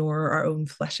ignore our own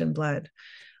flesh and blood.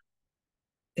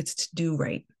 It's to do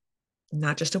right,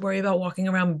 not just to worry about walking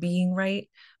around being right,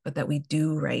 but that we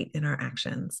do right in our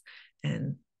actions.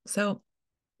 And so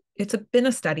it's been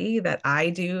a study that I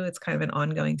do. It's kind of an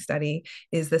ongoing study.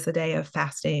 Is this a day of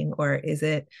fasting or is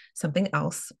it something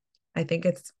else? I think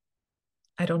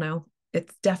I don't know.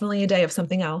 It's definitely a day of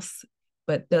something else,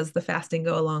 but does the fasting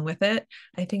go along with it?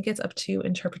 I think it's up to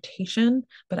interpretation,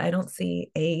 but I don't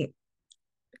see a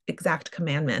exact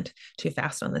commandment to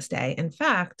fast on this day. In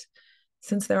fact,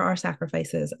 since there are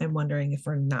sacrifices, I'm wondering if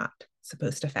we're not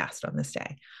supposed to fast on this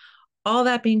day. All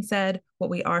that being said, what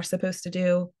we are supposed to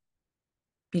do,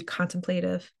 be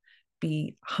contemplative,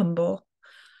 be humble,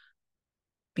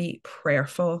 be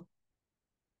prayerful,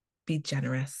 be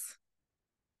generous,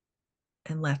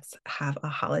 and let's have a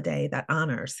holiday that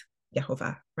honors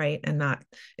Yehovah, right? And not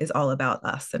is all about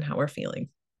us and how we're feeling.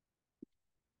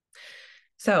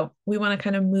 So we want to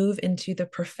kind of move into the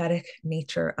prophetic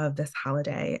nature of this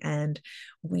holiday. And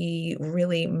we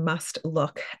really must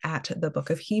look at the book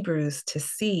of Hebrews to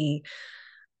see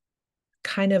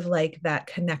kind of like that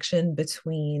connection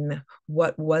between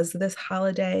what was this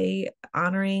holiday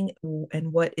honoring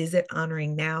and what is it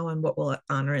honoring now and what will it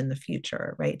honor in the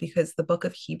future, right? Because the book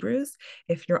of Hebrews,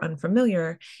 if you're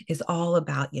unfamiliar, is all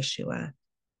about Yeshua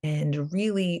and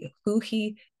really who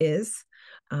he is,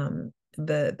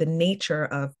 the nature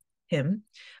of him,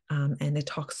 and it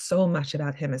talks so much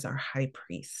about him as our high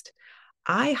priest.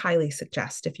 I highly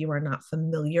suggest, if you are not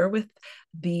familiar with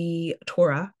the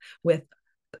Torah, with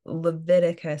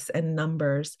Leviticus and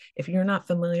Numbers, if you're not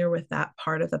familiar with that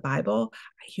part of the Bible,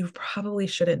 you probably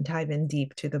shouldn't dive in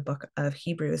deep to the book of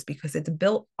Hebrews because it's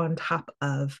built on top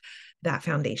of that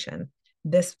foundation.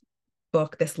 This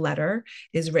book, this letter,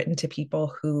 is written to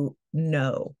people who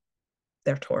know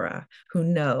their Torah, who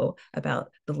know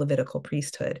about the Levitical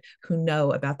priesthood, who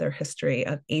know about their history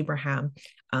of Abraham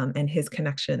and his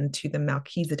connection to the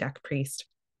Melchizedek priest.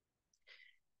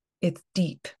 It's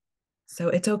deep. So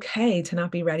it's okay to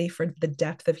not be ready for the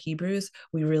depth of Hebrews.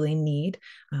 We really need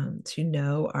to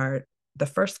know the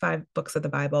first 5 books of the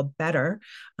Bible better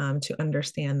to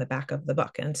understand the back of the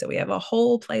book. And so we have a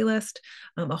whole playlist,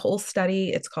 a whole study.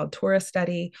 It's called Torah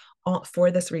Study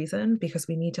for this reason, because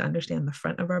we need to understand the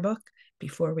front of our book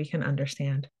before we can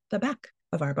understand the back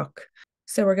of our book.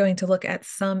 So we're going to look at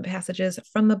some passages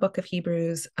from the book of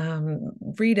Hebrews.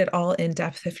 Read it all in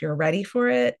depth if you're ready for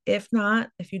it. If not,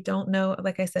 if you don't know,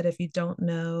 like I said, if you don't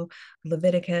know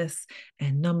Leviticus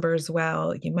and Numbers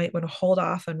well, you might want to hold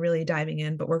off on really diving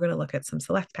in, but we're going to look at some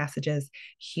select passages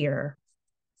here.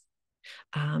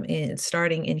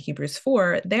 Starting in Hebrews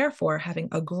 4, therefore, having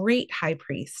a great high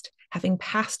priest, having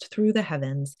passed through the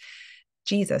heavens,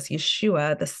 Jesus,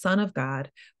 Yeshua, the Son of God,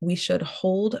 we should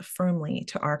hold firmly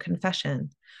to our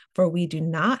confession. For we do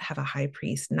not have a high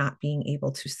priest not being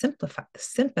able to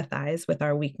sympathize with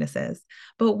our weaknesses,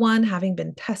 but one having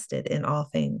been tested in all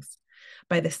things,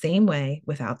 by the same way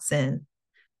without sin.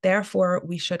 Therefore,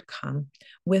 we should come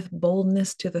with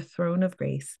boldness to the throne of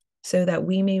grace, so that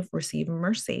we may receive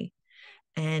mercy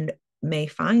and may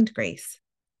find grace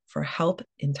for help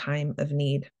in time of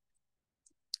need.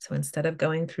 So instead of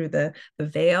going through the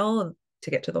veil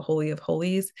to get to the Holy of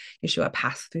Holies, Yeshua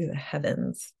passed through the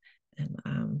heavens.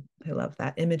 And I love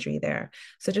that imagery there.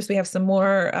 So we have some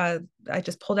more, I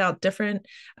just pulled out different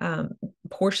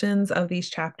portions of these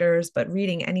chapters, but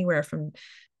reading anywhere from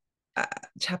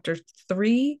chapter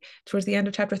 3, towards the end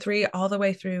of chapter 3, all the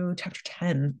way through chapter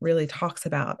 10 really talks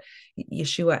about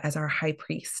Yeshua as our high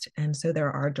priest. And so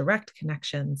there are direct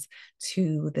connections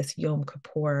to this Yom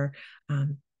Kippur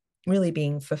really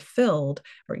being fulfilled,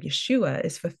 or Yeshua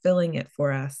is fulfilling it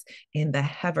for us in the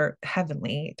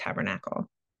heavenly tabernacle.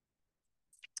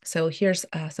 So here's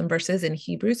some verses in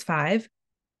Hebrews 5,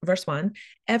 verse 1.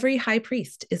 Every high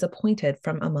priest is appointed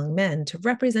from among men to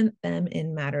represent them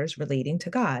in matters relating to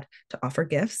God, to offer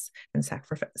gifts and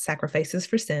sacrifices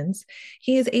for sins.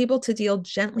 He is able to deal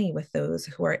gently with those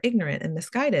who are ignorant and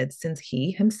misguided, since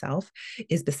he himself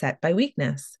is beset by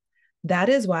weakness. That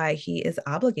is why he is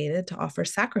obligated to offer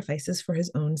sacrifices for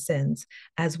his own sins,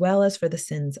 as well as for the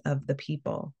sins of the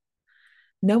people.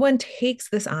 No one takes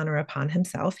this honor upon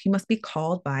himself. He must be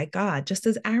called by God, just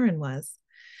as Aaron was.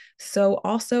 So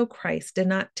also Christ did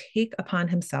not take upon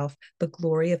himself the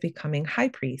glory of becoming high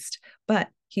priest, but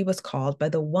he was called by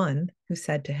the one who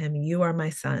said to him, "You are my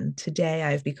son. Today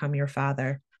I have become your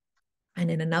father." And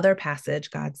in another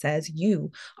passage, God says,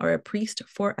 "You are a priest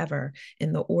forever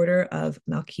in the order of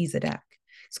Melchizedek."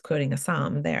 He's quoting a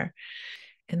psalm there.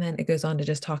 And then it goes on to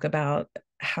just talk about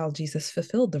how Jesus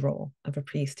fulfilled the role of a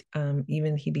priest.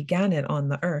 Even he began it on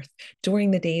the earth.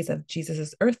 During the days of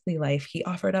Jesus's earthly life, he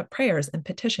offered up prayers and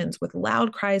petitions with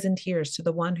loud cries and tears to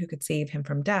the one who could save him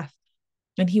from death.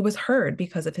 And he was heard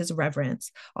because of his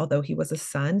reverence. Although he was a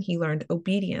son, he learned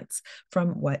obedience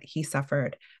from what he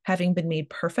suffered. Having been made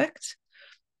perfect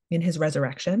in his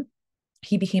resurrection,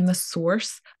 he became the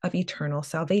source of eternal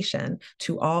salvation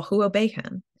to all who obey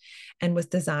him, and was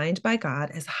designed by God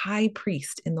as high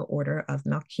priest in the order of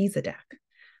Melchizedek.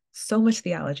 So much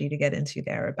theology to get into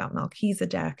there about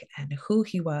Melchizedek and who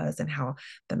he was, and how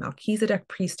the Melchizedek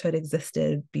priesthood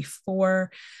existed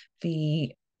before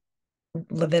the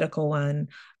Levitical one.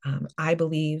 I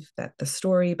believe that the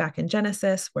story back in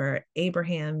Genesis where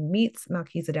Abraham meets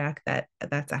Melchizedek,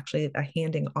 that's actually a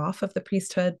handing off of the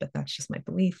priesthood, but that's just my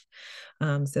belief.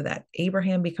 So that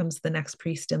Abraham becomes the next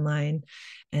priest in line.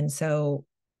 And so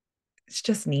it's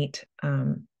just neat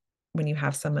when you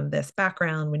have some of this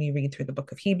background, when you read through the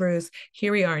book of Hebrews.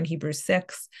 Here we are in Hebrews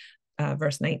 6,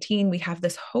 verse 19. We have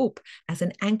this hope as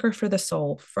an anchor for the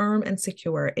soul, firm and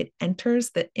secure. It enters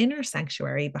the inner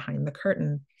sanctuary behind the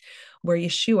curtain, where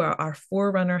Yeshua, our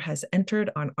forerunner, has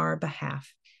entered on our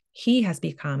behalf. He has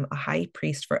become a high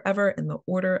priest forever in the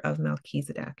order of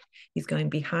Melchizedek. He's going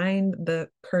behind the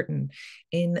curtain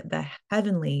in the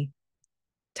heavenly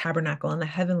tabernacle, in the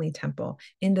heavenly temple,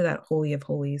 into that Holy of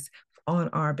Holies on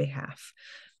our behalf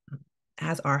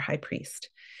as our high priest.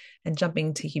 And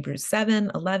jumping to Hebrews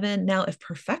 7:11, now if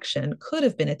perfection could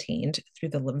have been attained through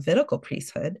the Levitical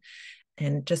priesthood,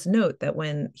 and just note that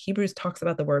when Hebrews talks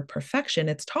about the word perfection,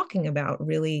 it's talking about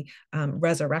really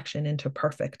resurrection into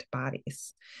perfect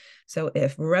bodies. So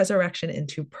if resurrection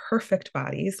into perfect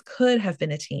bodies could have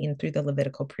been attained through the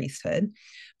Levitical priesthood,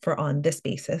 for on this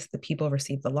basis the people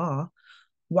received the law,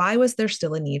 why was there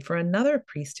still a need for another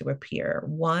priest to appear,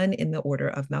 one in the order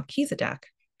of Melchizedek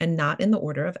and not in the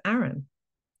order of Aaron?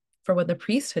 For when the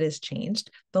priesthood is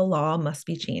changed, the law must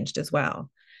be changed as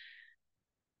well.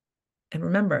 And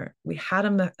remember, we had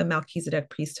a Melchizedek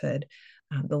priesthood.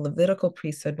 The Levitical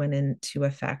priesthood went into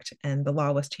effect, and the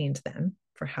law was changed then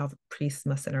for how priests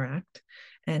must interact.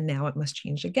 And now it must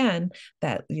change again,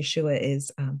 that Yeshua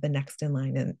is the next in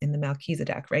line in the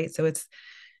Melchizedek, right? So it's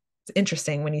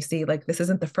interesting when you see, like, this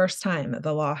isn't the first time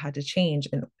the law had to change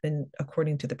in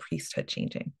according to the priesthood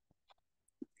changing.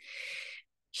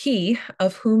 He,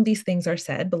 of whom these things are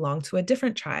said, belonged to a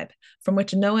different tribe, from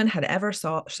which no one had ever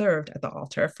served at the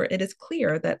altar, for it is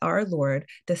clear that our Lord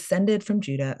descended from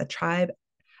Judah, a tribe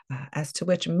as to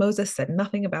which Moses said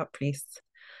nothing about priests.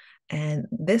 And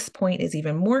this point is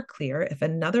even more clear if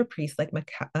another priest like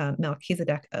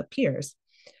Melchizedek appears,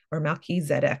 or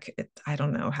Melchizedek. I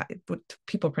don't know how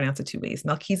people pronounce it two ways.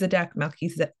 Melchizedek.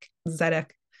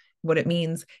 What it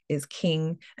means is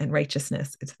king and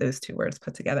righteousness. It's those two words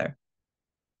put together.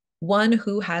 one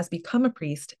who has become a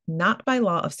priest, not by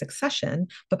law of succession,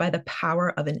 but by the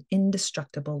power of an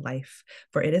indestructible life.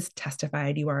 For it is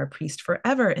testified, you are a priest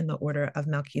forever in the order of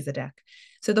Melchizedek.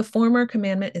 So the former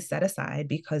commandment is set aside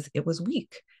because it was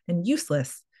weak and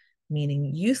useless,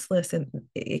 meaning useless, and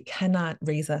it cannot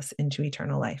raise us into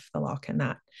eternal life. The law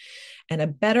cannot. And a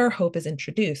better hope is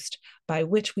introduced by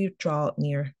which we draw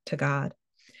near to God.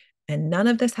 And none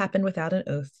of this happened without an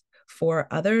oath. For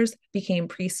others became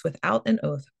priests without an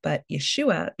oath, but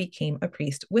Yeshua became a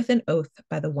priest with an oath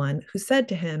by the one who said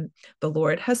to him, the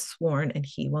Lord has sworn and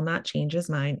he will not change his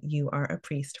mind. You are a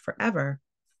priest forever.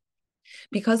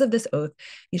 Because of this oath,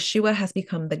 Yeshua has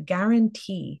become the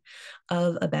guarantee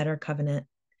of a better covenant.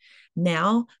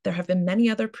 Now, there have been many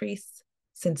other priests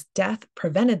since death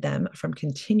prevented them from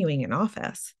continuing in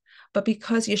office. But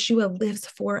because Yeshua lives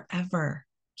forever,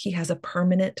 he has a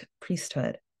permanent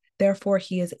priesthood. Therefore,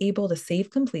 he is able to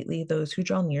save completely those who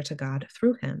draw near to God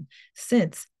through him,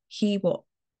 since he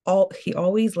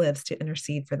always lives to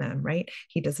intercede for them, right?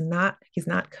 He's not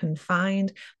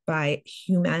confined by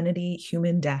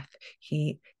human death.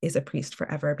 He is a priest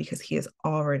forever because he is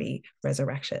already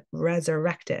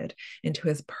resurrected into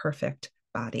his perfect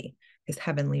body, his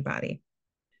heavenly body.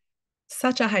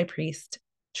 Such a high priest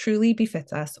truly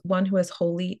befits us, one who is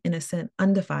holy, innocent,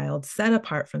 undefiled, set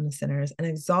apart from the sinners, and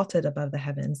exalted above the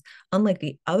heavens. Unlike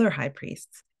the other high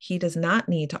priests, he does not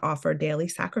need to offer daily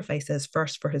sacrifices,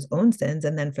 first for his own sins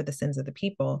and then for the sins of the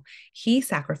people. He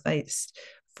sacrificed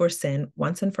for sin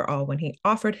once and for all when he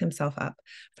offered himself up.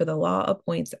 For the law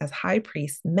appoints as high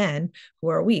priests men who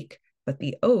are weak, but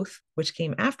the oath, which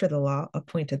came after the law,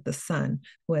 appointed the Son,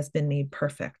 who has been made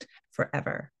perfect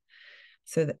forever.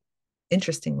 So that,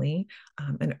 interestingly,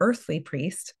 an earthly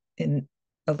priest, in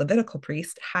a Levitical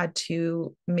priest, had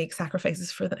to make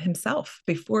sacrifices for himself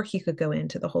before he could go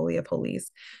into the Holy of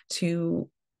Holies to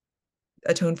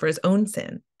atone for his own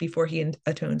sin before he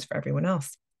atones for everyone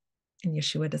else. And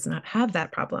Yeshua does not have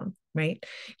that problem, right?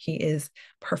 He is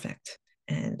perfect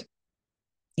and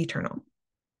eternal.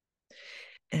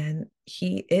 And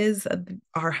he is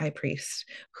our high priest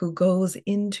who goes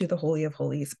into the Holy of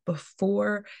Holies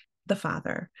before the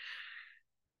Father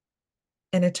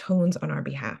and atones on our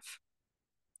behalf.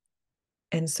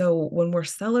 And so when we're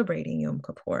celebrating Yom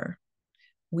Kippur,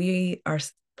 we are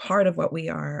part of what we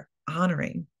are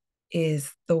honoring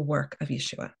is the work of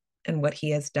Yeshua and what he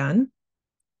has done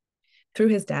through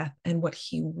his death and what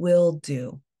he will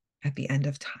do at the end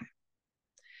of time.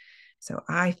 So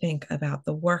I think about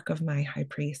the work of my high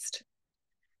priest.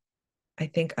 I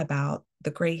think about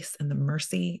the grace and the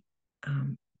mercy.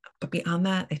 But beyond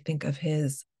that, I think of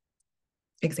his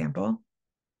example,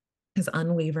 his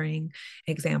unwavering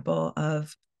example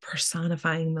of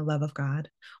personifying the love of God,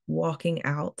 walking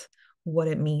out what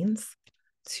it means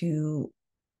to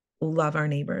love our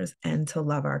neighbors and to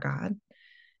love our God.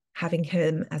 Having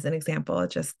him as an example,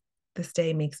 just this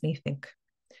day makes me think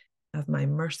of my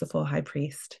merciful high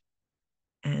priest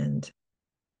and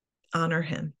honor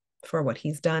him for what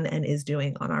he's done and is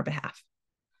doing on our behalf.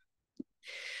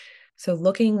 So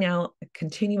looking now,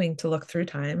 continuing to look through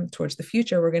time towards the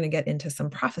future, we're going to get into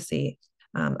some prophecy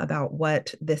about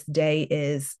what this day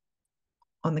is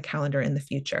on the calendar in the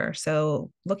future.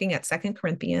 So looking at 2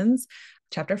 Corinthians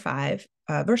chapter 5,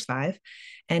 verse 5,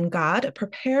 and God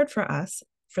prepared for us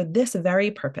for this very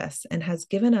purpose and has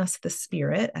given us the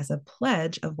Spirit as a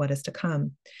pledge of what is to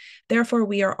come. Therefore,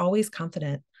 we are always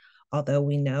confident, although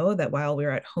we know that while we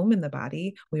are at home in the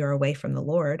body, we are away from the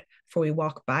Lord, for we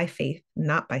walk by faith,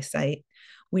 not by sight.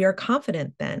 We are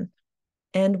confident then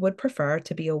and would prefer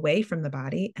to be away from the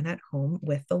body and at home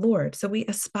with the Lord. So we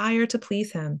aspire to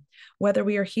please him, whether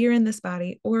we are here in this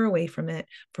body or away from it,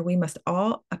 for we must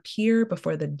all appear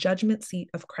before the judgment seat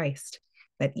of Christ,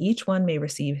 that each one may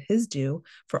receive his due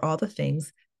for all the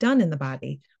things done in the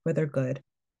body, whether good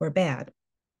or bad.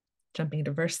 Jumping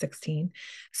to verse 16.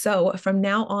 So from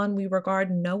now on, we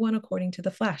regard no one according to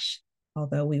the flesh.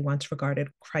 Although we once regarded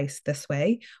Christ this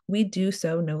way, we do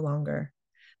so no longer.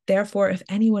 Therefore, if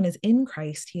anyone is in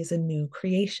Christ, he is a new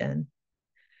creation.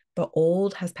 The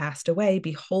old has passed away.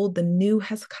 Behold, the new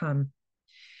has come.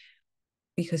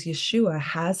 Because Yeshua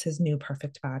has his new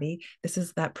perfect body. This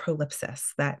is that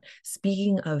prolipsis, that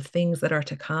speaking of things that are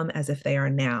to come as if they are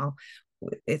now.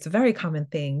 It's a very common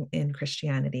thing in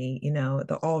Christianity,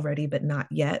 the already but not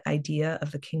yet idea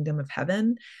of the kingdom of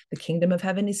heaven. The kingdom of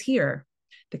heaven is here.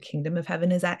 The kingdom of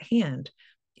heaven is at hand.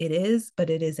 It is, but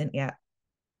it isn't yet.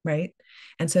 Right?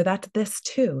 And so that's this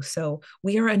too. So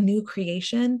we are a new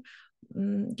creation.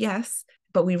 Yes,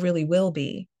 but we really will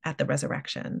be at the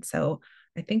resurrection. So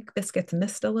I think this gets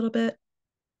missed a little bit.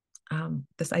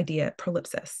 this idea,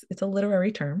 prolipsis. It's a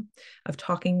literary term of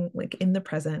talking like in the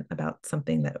present about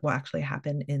something that will actually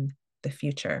happen in the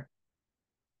future.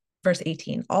 Verse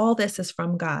 18, all this is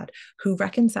from God, who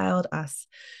reconciled us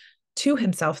to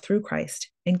himself through Christ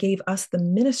and gave us the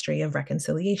ministry of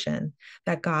reconciliation,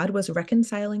 that God was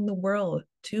reconciling the world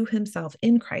to himself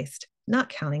in Christ, not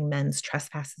counting men's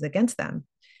trespasses against them.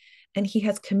 And he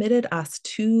has committed us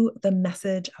to the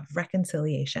message of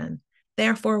reconciliation.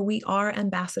 Therefore, we are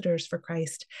ambassadors for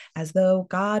Christ, as though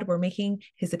God were making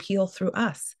his appeal through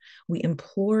us. We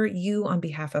implore you on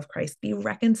behalf of Christ, be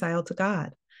reconciled to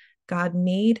God. God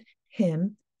made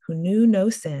him who knew no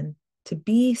sin to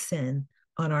be sin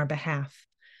on our behalf,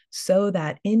 so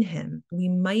that in him we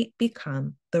might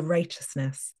become the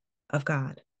righteousness of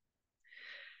God.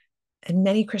 And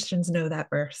many Christians know that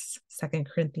verse, 2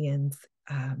 Corinthians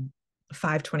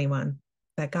 5:21,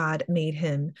 that God made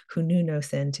him who knew no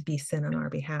sin to be sin on our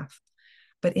behalf.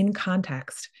 But in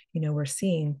context, we're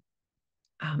seeing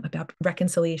about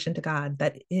reconciliation to God.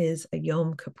 That is a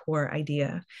Yom Kippur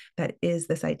idea. That is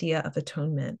this idea of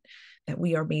atonement, that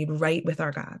we are made right with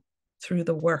our God through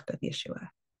the work of Yeshua.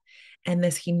 And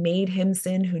this, he made him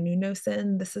sin who knew no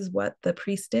sin. This is what the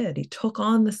priest did. He took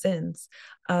on the sins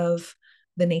of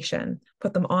the nation,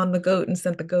 put them on the goat and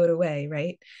sent the goat away,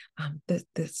 right?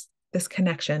 This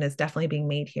connection is definitely being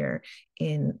made here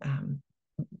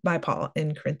by Paul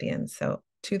in Corinthians, so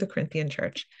to the Corinthian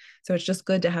church. So it's just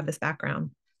good to have this background.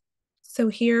 So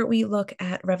here we look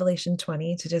at Revelation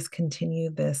 20 to just continue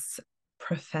this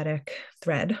prophetic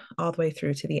thread all the way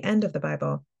through to the end of the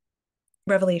Bible.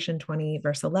 Revelation 20,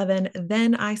 verse 11,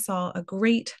 then I saw a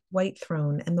great white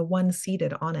throne and the one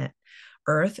seated on it.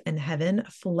 Earth and heaven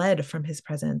fled from his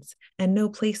presence, and no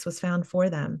place was found for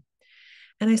them.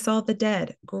 And I saw the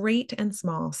dead, great and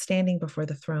small, standing before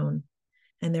the throne.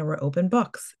 And there were open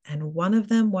books, and one of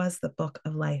them was the book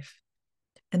of life.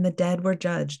 And the dead were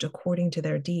judged according to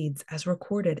their deeds, as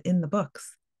recorded in the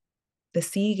books. The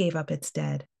sea gave up its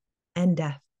dead, and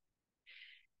death,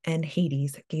 and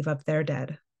Hades gave up their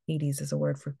dead. Hades is a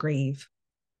word for grave.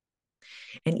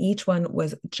 And each one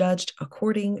was judged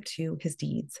according to his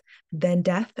deeds. Then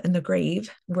death and the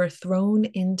grave were thrown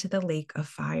into the lake of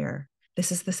fire.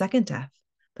 This is the second death,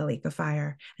 the lake of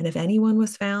fire. And if anyone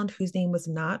was found whose name was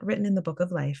not written in the book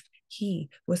of life, he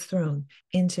was thrown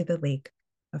into the lake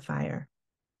of fire.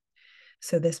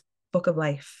 So this book of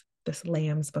life, this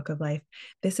Lamb's book of life,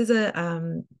 this is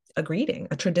a greeting,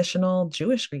 a traditional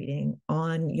Jewish greeting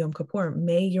on Yom Kippur.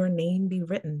 May your name be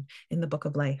written in the book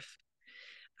of life.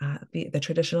 The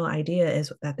traditional idea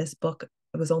is that this book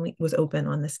was open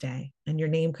on this day, and your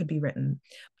name could be written,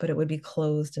 but it would be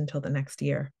closed until the next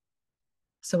year.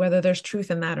 So whether there's truth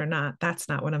in that or not, that's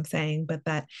not what I'm saying, but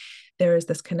that there is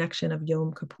this connection of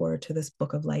Yom Kippur to this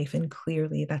book of life, and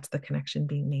clearly that's the connection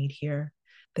being made here.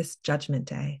 This judgment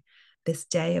day, this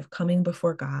day of coming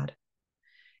before God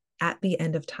at the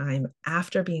end of time,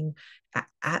 after being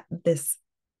at this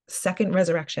second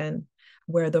resurrection,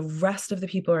 where the rest of the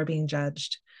people are being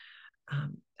judged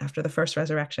after the first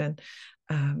resurrection.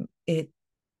 It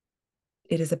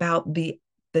is about the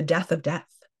death of death.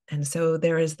 And so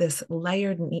there is this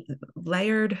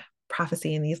layered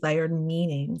prophecy and these layered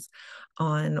meanings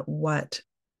on what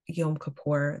Yom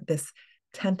Kippur, this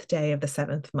 10th day of the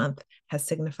 7th month, has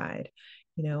signified,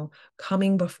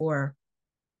 coming before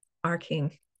our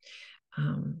King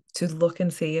to look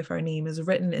and see if our name is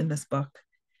written in this book,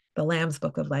 the Lamb's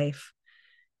book of life.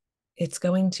 It's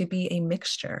going to be a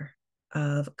mixture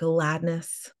of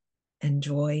gladness and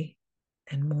joy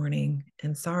and mourning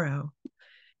and sorrow.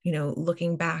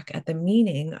 Looking back at the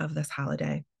meaning of this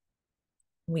holiday,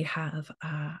 we have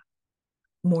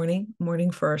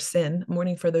mourning for our sin,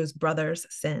 mourning for those brothers'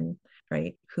 sin,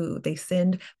 right? Who they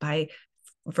sinned by,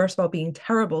 first of all, being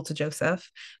terrible to Joseph,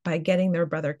 by getting their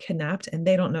brother kidnapped, and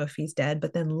they don't know if he's dead,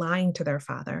 but then lying to their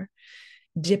father,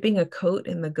 dipping a coat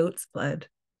in the goat's blood,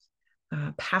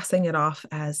 passing it off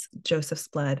as Joseph's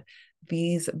blood.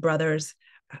 These brothers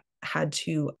had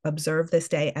to observe this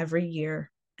day every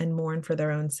year and mourn for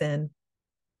their own sin,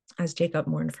 as Jacob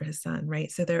mourned for his son,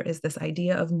 right? So there is this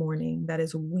idea of mourning that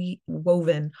is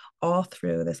woven all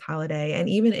through this holiday. And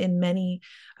even in many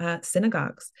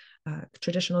synagogues,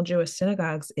 traditional Jewish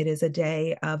synagogues, it is a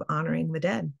day of honoring the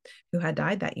dead who had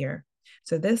died that year.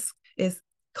 So this is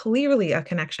clearly a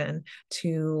connection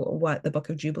to what the Book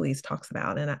of Jubilees talks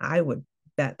about. And I would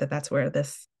bet that that's where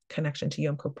this connection to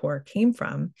Yom Kippur came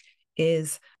from,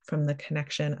 is from the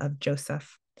connection of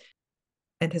Joseph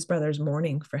and his brothers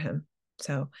mourning for him.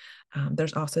 So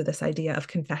there's also this idea of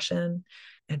confession,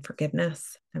 and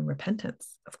forgiveness and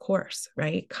repentance, of course,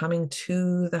 right? Coming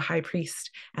to the high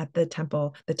priest at the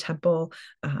temple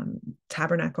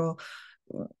tabernacle,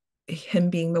 him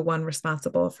being the one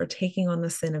responsible for taking on the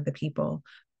sin of the people,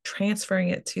 transferring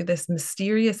it to this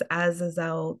mysterious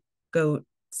Azazel goat,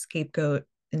 scapegoat,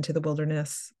 into the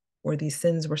wilderness, where these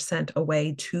sins were sent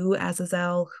away to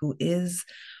Azazel, who is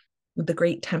the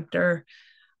great tempter.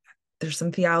 There's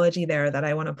some theology there that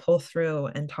I want to pull through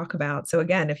and talk about. So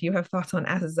again, if you have thoughts on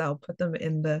Azazel, put them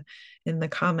in the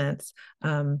comments.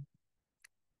 But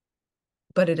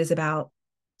it is about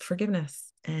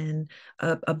forgiveness and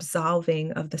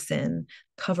absolving of the sin,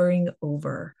 covering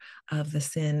over of the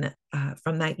sin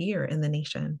from that year in the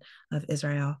nation of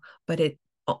Israel. But it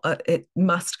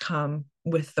must come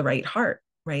with the right heart,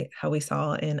 right? How we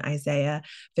saw in Isaiah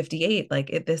 58,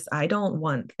 like I don't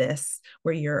want this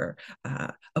where you're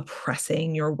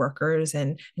oppressing your workers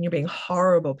and you're being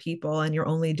horrible people and you're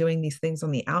only doing these things on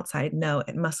the outside. No,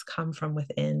 it must come from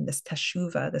within, this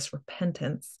teshuvah, this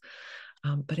repentance.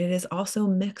 But it is also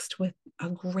mixed with a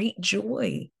great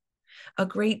joy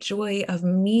of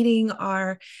meeting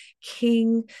our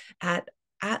King at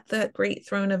the great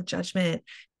throne of judgment,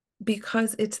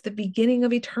 because it's the beginning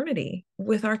of eternity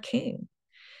with our King.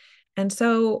 And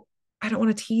so I don't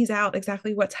want to tease out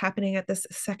exactly what's happening at this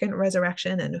second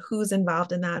resurrection and who's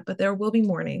involved in that, but there will be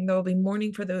mourning. There will be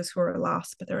mourning for those who are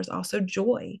lost, but there is also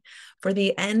joy for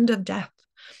the end of death,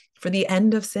 for the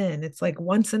end of sin. It's like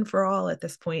once and for all at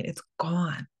this point, it's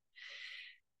gone.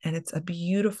 And it's a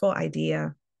beautiful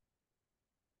idea.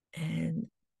 And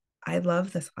I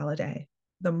love this holiday.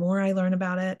 The more I learn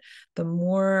about it, the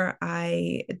more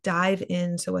I dive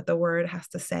into what the word has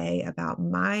to say about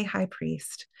my high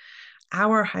priest,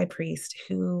 our high priest,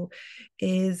 who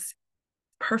is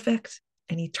perfect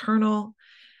and eternal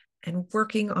and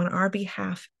working on our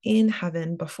behalf in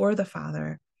heaven before the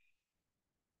Father,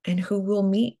 and who will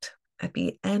meet at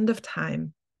the end of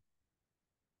time.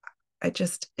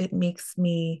 It makes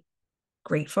me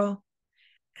grateful,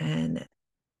 and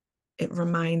it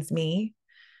reminds me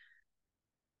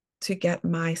to get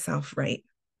myself right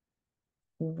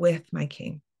with my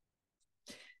King.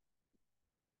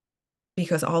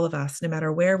 Because all of us, no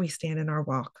matter where we stand in our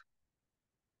walk,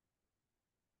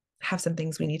 have some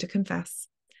things we need to confess,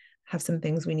 have some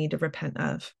things we need to repent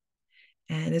of.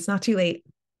 And it's not too late.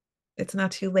 It's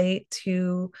not too late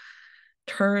to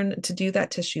turn to do that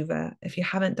teshuvah. If you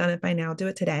haven't done it by now, do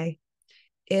it today.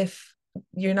 If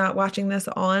you're not watching this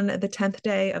on the 10th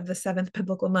day of the 7th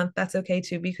biblical month, that's okay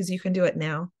too, because you can do it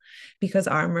now, because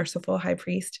our merciful high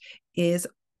priest is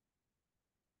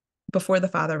before the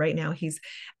Father right now. He's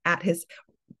at his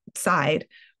side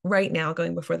right now,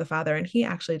 going before the Father, and he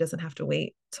actually doesn't have to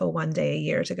wait till one day a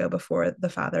year to go before the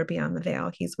Father beyond the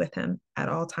veil. He's with him at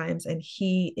all times, and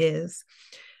he is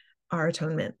our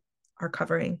atonement, our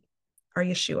covering, our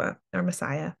Yeshua, our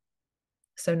Messiah.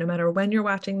 So no matter when you're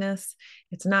watching this,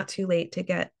 it's not too late to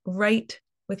get right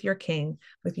with your King,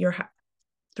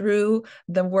 through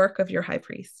the work of your high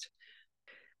priest.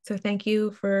 So thank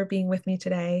you for being with me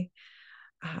today.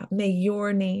 May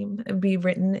your name be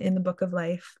written in the book of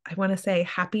life. I want to say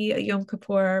happy Yom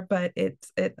Kippur, but it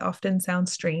often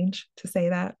sounds strange to say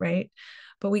that, right?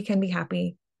 But we can be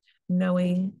happy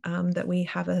knowing that we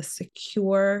have a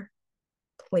secure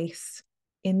place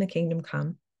in the kingdom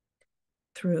come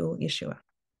through Yeshua,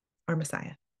 our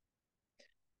Messiah.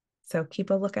 So keep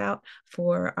a lookout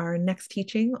for our next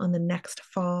teaching on the next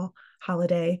fall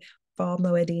holiday, Fall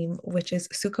Moedim, which is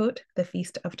Sukkot, the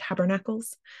Feast of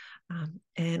Tabernacles.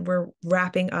 And we're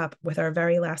wrapping up with our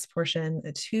very last portion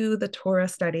to the Torah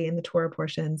study, and the Torah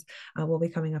portions will be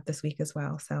coming up this week as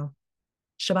well. So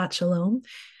Shabbat Shalom,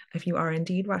 if you are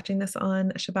indeed watching this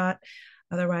on Shabbat.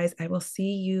 Otherwise, I will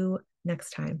see you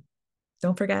next time.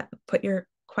 Don't forget, put your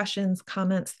questions,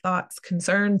 comments, thoughts,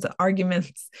 concerns,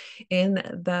 arguments in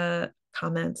the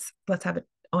comments. Let's have an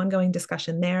ongoing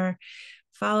discussion there.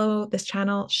 Follow this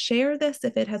channel, share this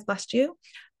if it has blessed you,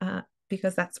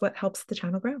 because that's what helps the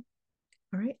channel grow.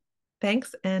 All right.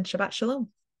 Thanks, and Shabbat Shalom.